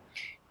meaning.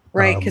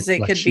 Right, because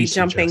it could be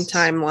jumping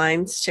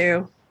timelines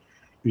too.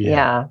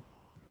 Yeah.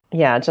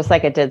 Yeah, just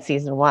like it did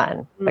season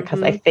 1.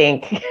 Because I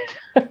think,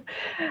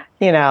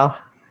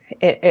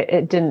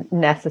 it didn't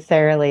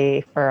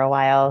necessarily for a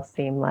while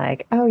seem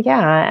like, oh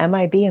yeah,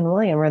 MIB and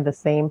William are the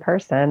same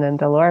person and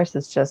Dolores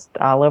is just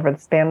all over the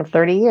span of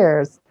 30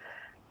 years.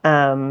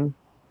 But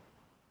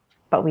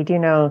we do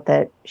know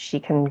that she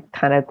can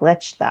kind of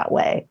glitch that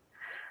way.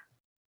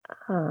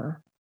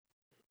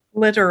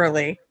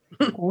 Literally.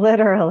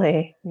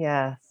 Literally,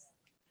 yes.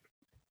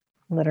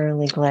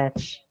 Literally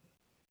glitch.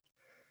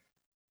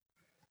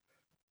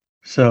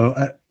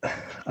 So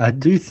I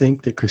do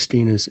think that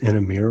Christina's in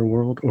a mirror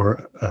world,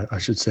 or I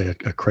should say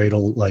a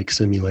cradle-like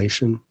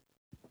simulation.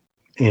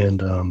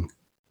 And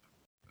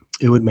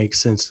it would make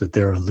sense that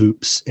there are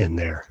loops in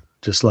there,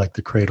 just like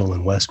the cradle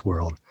in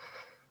Westworld.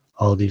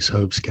 All these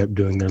Hopes kept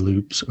doing their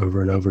loops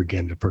over and over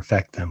again to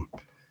perfect them.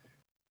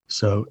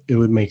 So it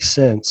would make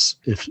sense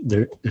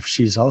if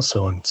she's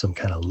also on some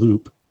kind of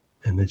loop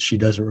and that she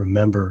doesn't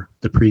remember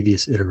the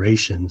previous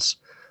iterations,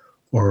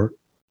 or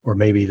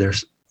maybe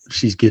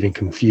she's getting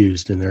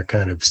confused and they're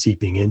kind of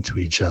seeping into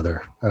each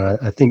other.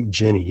 I think,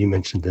 Jenny, you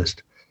mentioned this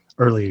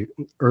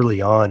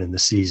early on in the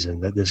season,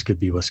 that this could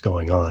be what's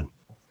going on.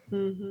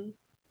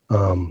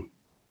 Mm-hmm.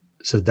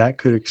 So that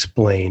could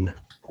explain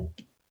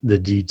the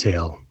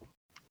detail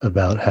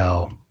about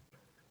how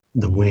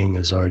the wing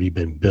has already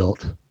been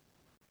built,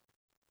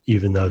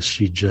 even though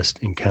she just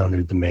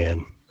encountered the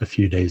man a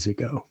few days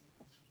ago.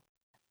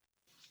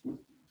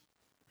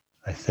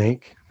 I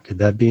think. Could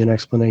that be an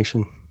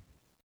explanation?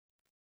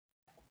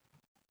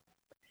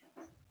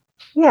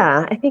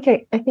 Yeah, I think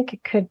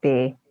it could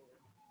be.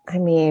 I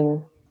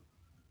mean,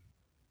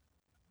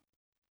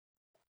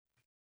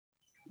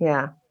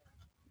 yeah.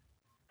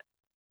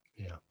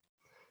 Yeah.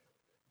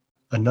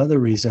 Another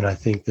reason I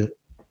think that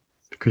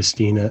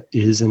Christina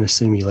is in a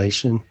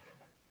simulation,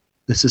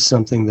 this is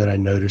something that I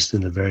noticed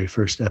in the very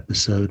first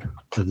episode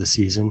of the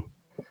season.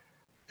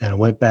 And I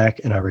went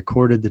back and I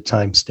recorded the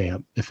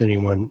timestamp. If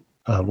anyone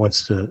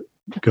wants to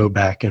go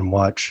back and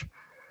watch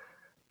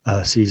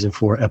season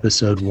 4,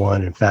 episode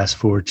 1, and fast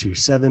forward to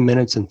 7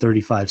 minutes and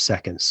 35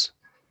 seconds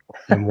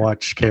and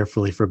watch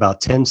carefully for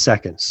about 10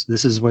 seconds.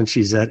 This is when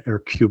she's at her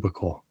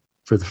cubicle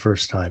for the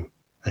first time,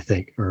 I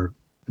think, or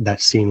that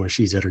scene where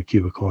she's at her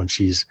cubicle and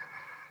she's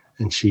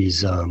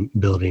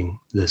building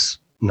this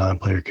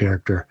non-player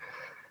character,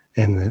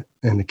 and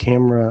the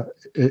camera,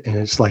 and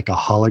it's like a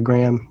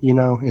hologram,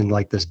 in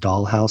like this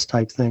dollhouse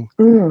type thing.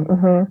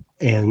 Mm-hmm.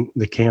 And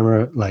the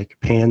camera like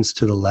pans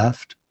to the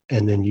left,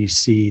 and then you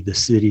see the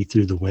city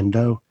through the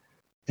window,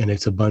 and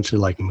it's a bunch of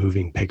like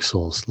moving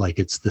pixels, like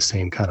it's the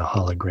same kind of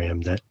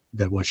hologram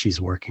that what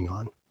she's working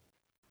on,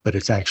 but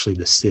it's actually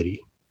the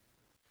city.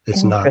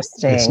 It's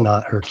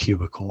not her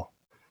cubicle.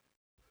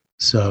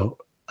 So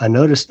I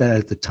noticed that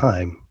at the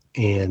time,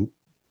 and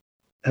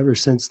ever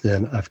since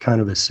then, I've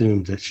kind of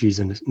assumed that she's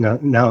in.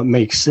 Now it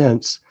makes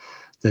sense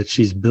that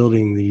she's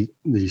building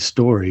these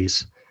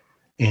stories,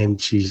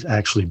 and she's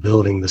actually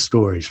building the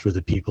stories for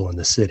the people in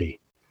the city.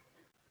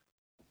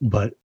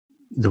 But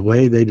the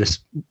way they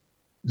just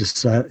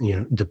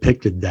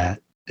depicted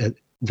that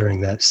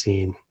during that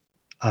scene,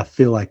 I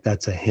feel like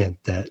that's a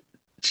hint that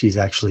she's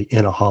actually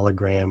in a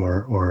hologram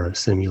or a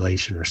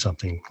simulation or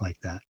something like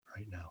that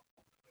right now.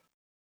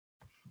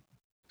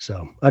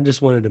 So I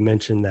just wanted to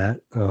mention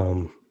that.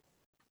 No,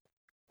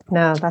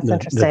 that's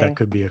interesting. That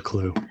could be a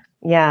clue.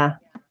 Yeah.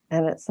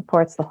 And it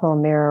supports the whole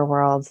mirror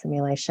world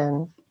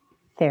simulation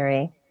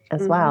theory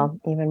as well,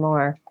 even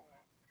more.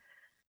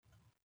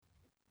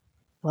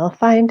 We'll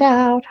find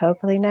out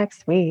hopefully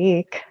next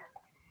week.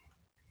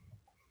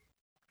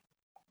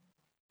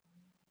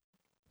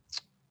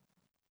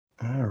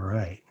 All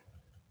right.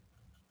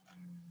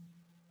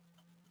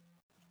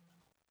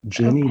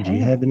 Jenny, do you Okay.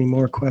 have any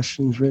more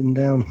questions written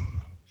down?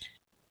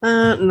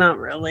 Not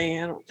really.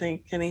 I don't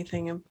think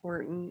anything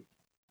important.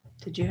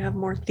 Did you have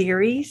more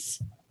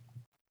theories?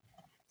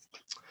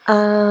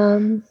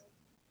 I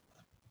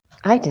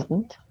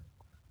didn't.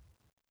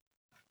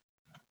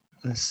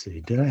 Let's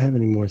see. Did I have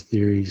any more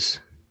theories?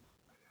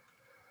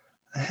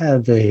 I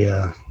have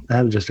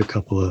just a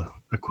couple of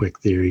quick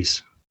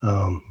theories.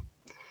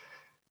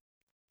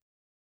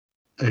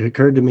 It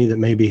occurred to me that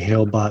maybe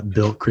Halebot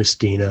built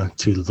Christina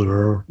to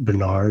lure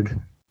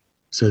Bernard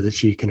so that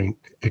she can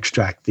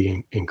extract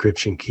the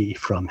encryption key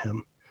from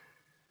him.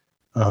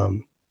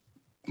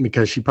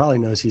 Because she probably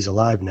knows he's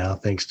alive now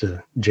thanks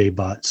to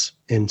J-Bot's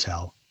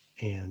intel.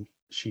 And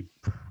she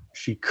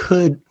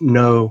could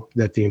know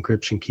that the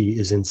encryption key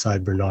is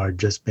inside Bernard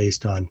just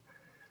based on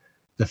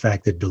the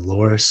fact that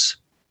Dolores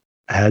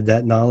had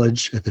that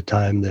knowledge at the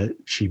time that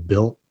she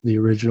built the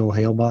original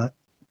Halebot.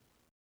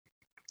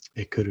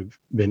 It could have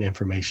been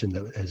information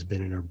that has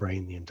been in her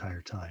brain the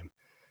entire time.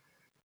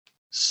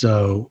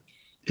 So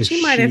if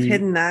She might have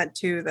hidden that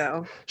too,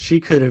 though. She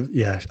could have,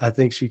 yeah. I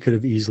think she could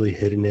have easily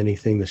hidden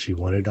anything that she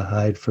wanted to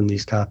hide from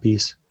these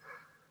copies.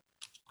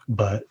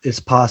 But it's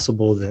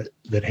possible that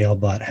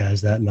Halebot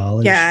has that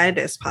knowledge. Yeah, it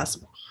is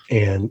possible.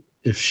 And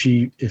if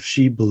she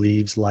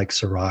believes, like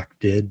Serac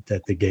did,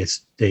 that the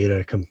Gates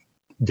data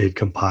did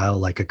compile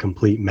like a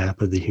complete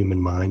map of the human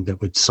mind that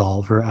would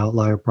solve her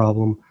outlier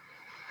problem,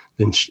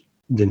 then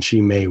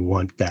she may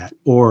want that,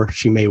 or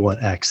she may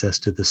want access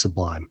to the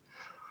Sublime,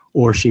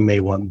 or she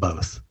may want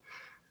both.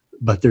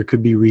 But there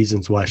could be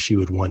reasons why she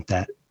would want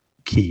that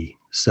key.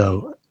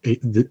 So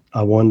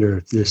I wonder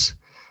if this,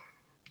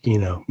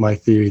 my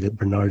theory that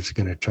Bernard's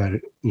going to try to,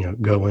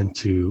 go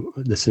into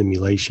the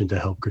simulation to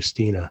help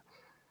Christina.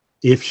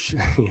 If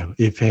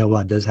if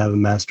Halebot does have a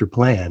master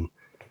plan,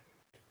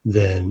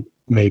 then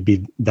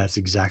maybe that's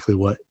exactly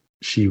what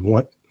she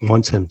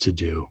wants him to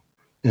do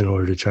in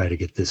order to try to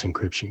get this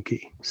encryption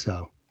key.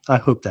 So I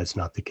hope that's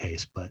not the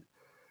case, but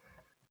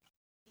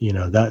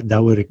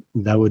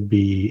that would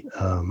be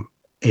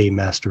a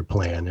master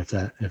plan if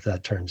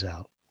that turns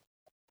out.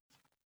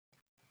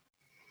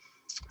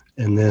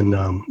 And then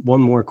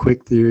one more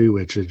quick theory,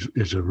 which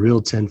is a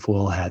real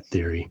tinfoil hat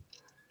theory.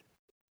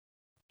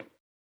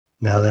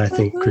 Now that I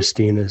think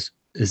Christina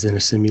is in a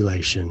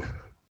simulation,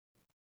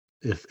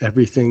 if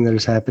everything that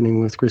is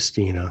happening with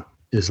Christina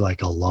is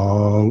like a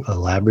long,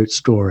 elaborate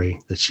story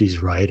that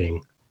she's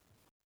writing,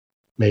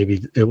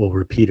 maybe it will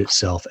repeat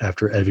itself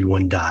after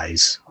everyone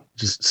dies,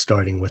 just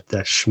starting with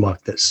that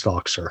schmuck that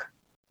stalks her.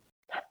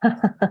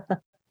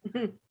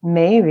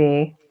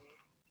 Maybe.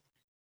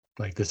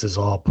 Like this is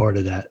all part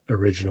of that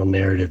original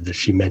narrative that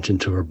she mentioned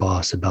to her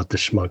boss about the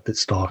schmuck that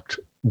stalked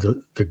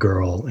the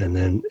girl, and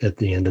then at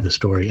the end of the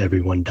story,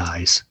 everyone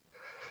dies.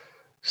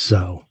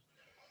 So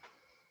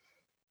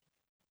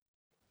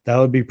that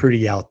would be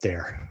pretty out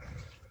there.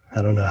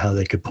 I don't know how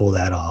they could pull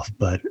that off,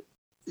 but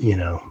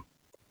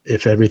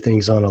if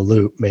everything's on a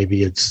loop,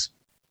 maybe it's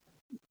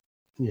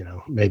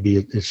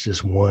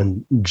just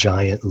one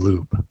giant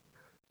loop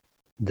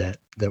that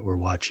we're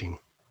watching.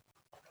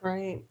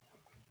 Right.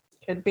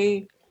 Could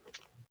be.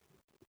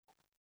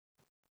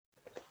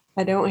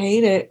 I don't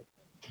hate it.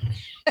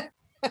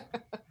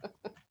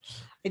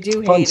 I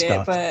do Fun hate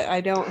stuff. it, but I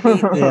don't hate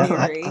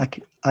the theory.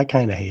 I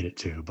kind of hate it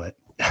too, but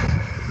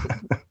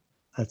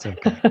that's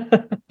okay.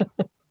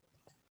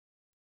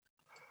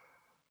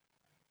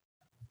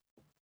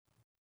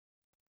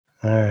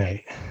 All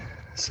right.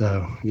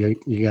 So you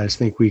guys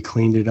think we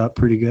cleaned it up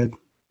pretty good?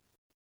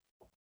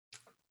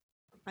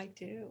 I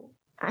do.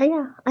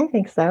 I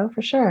think so,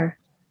 for sure.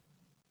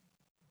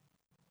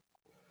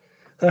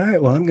 All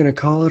right. Well, I'm going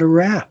to call it a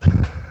wrap.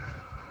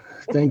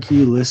 Thank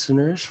you,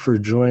 listeners, for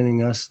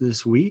joining us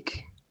this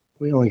week.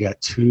 We only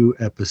got 2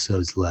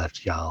 episodes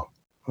left, y'all.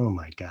 Oh,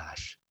 my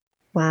gosh.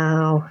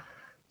 Wow.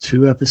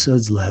 2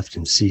 episodes left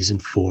in season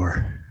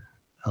 4.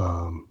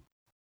 A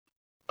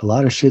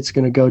lot of shit's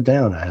going to go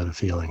down, I have a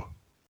feeling.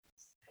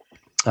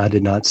 I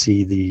did not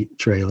see the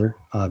trailer,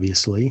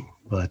 obviously,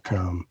 but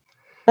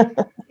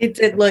It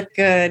did look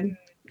good.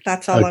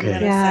 That's all I'm Okay. going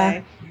to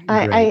Yeah.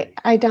 say.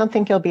 I don't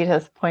think you'll be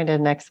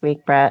disappointed next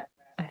week, Brett.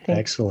 I think,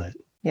 Excellent.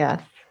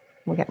 yes,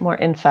 we'll get more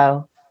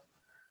info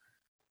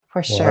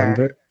for Well, sure.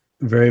 I'm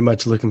very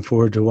much looking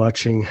forward to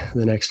watching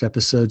the next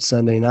episode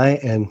Sunday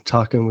night and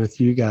talking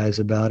with you guys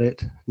about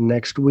it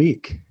next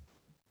week.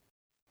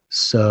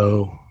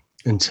 So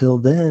until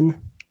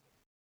then,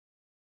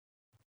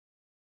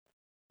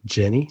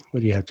 Jenny,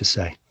 what do you have to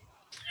say?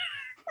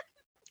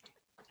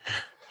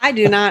 I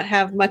do not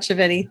have much of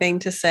anything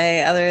to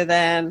say other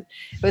than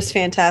it was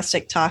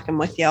fantastic talking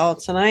with y'all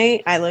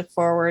tonight. I look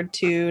forward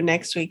to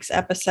next week's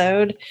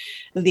episode.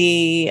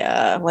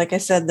 Like I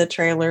said, the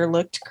trailer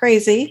looked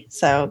crazy,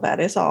 so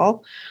that is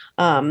all.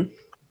 Hope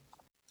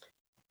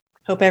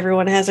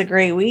everyone has a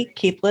great week.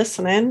 Keep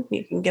listening.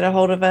 You can get a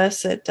hold of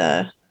us at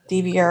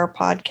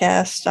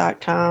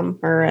dvrpodcast.com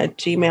or at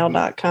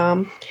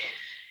gmail.com.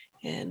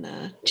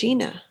 And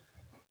Gina.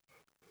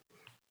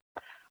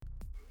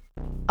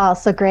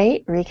 Also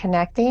great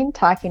reconnecting,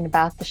 talking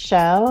about the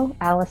show,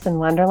 Alice in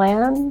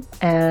Wonderland.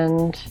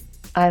 And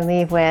I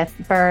leave with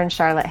burn,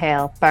 Charlotte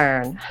Hale,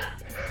 burn.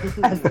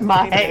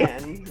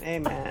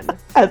 Amen.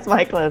 As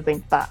my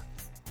closing thoughts.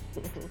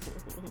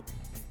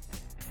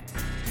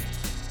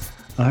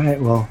 All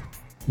right, well,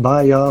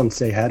 bye, y'all, and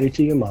say howdy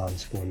to your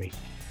moms for me.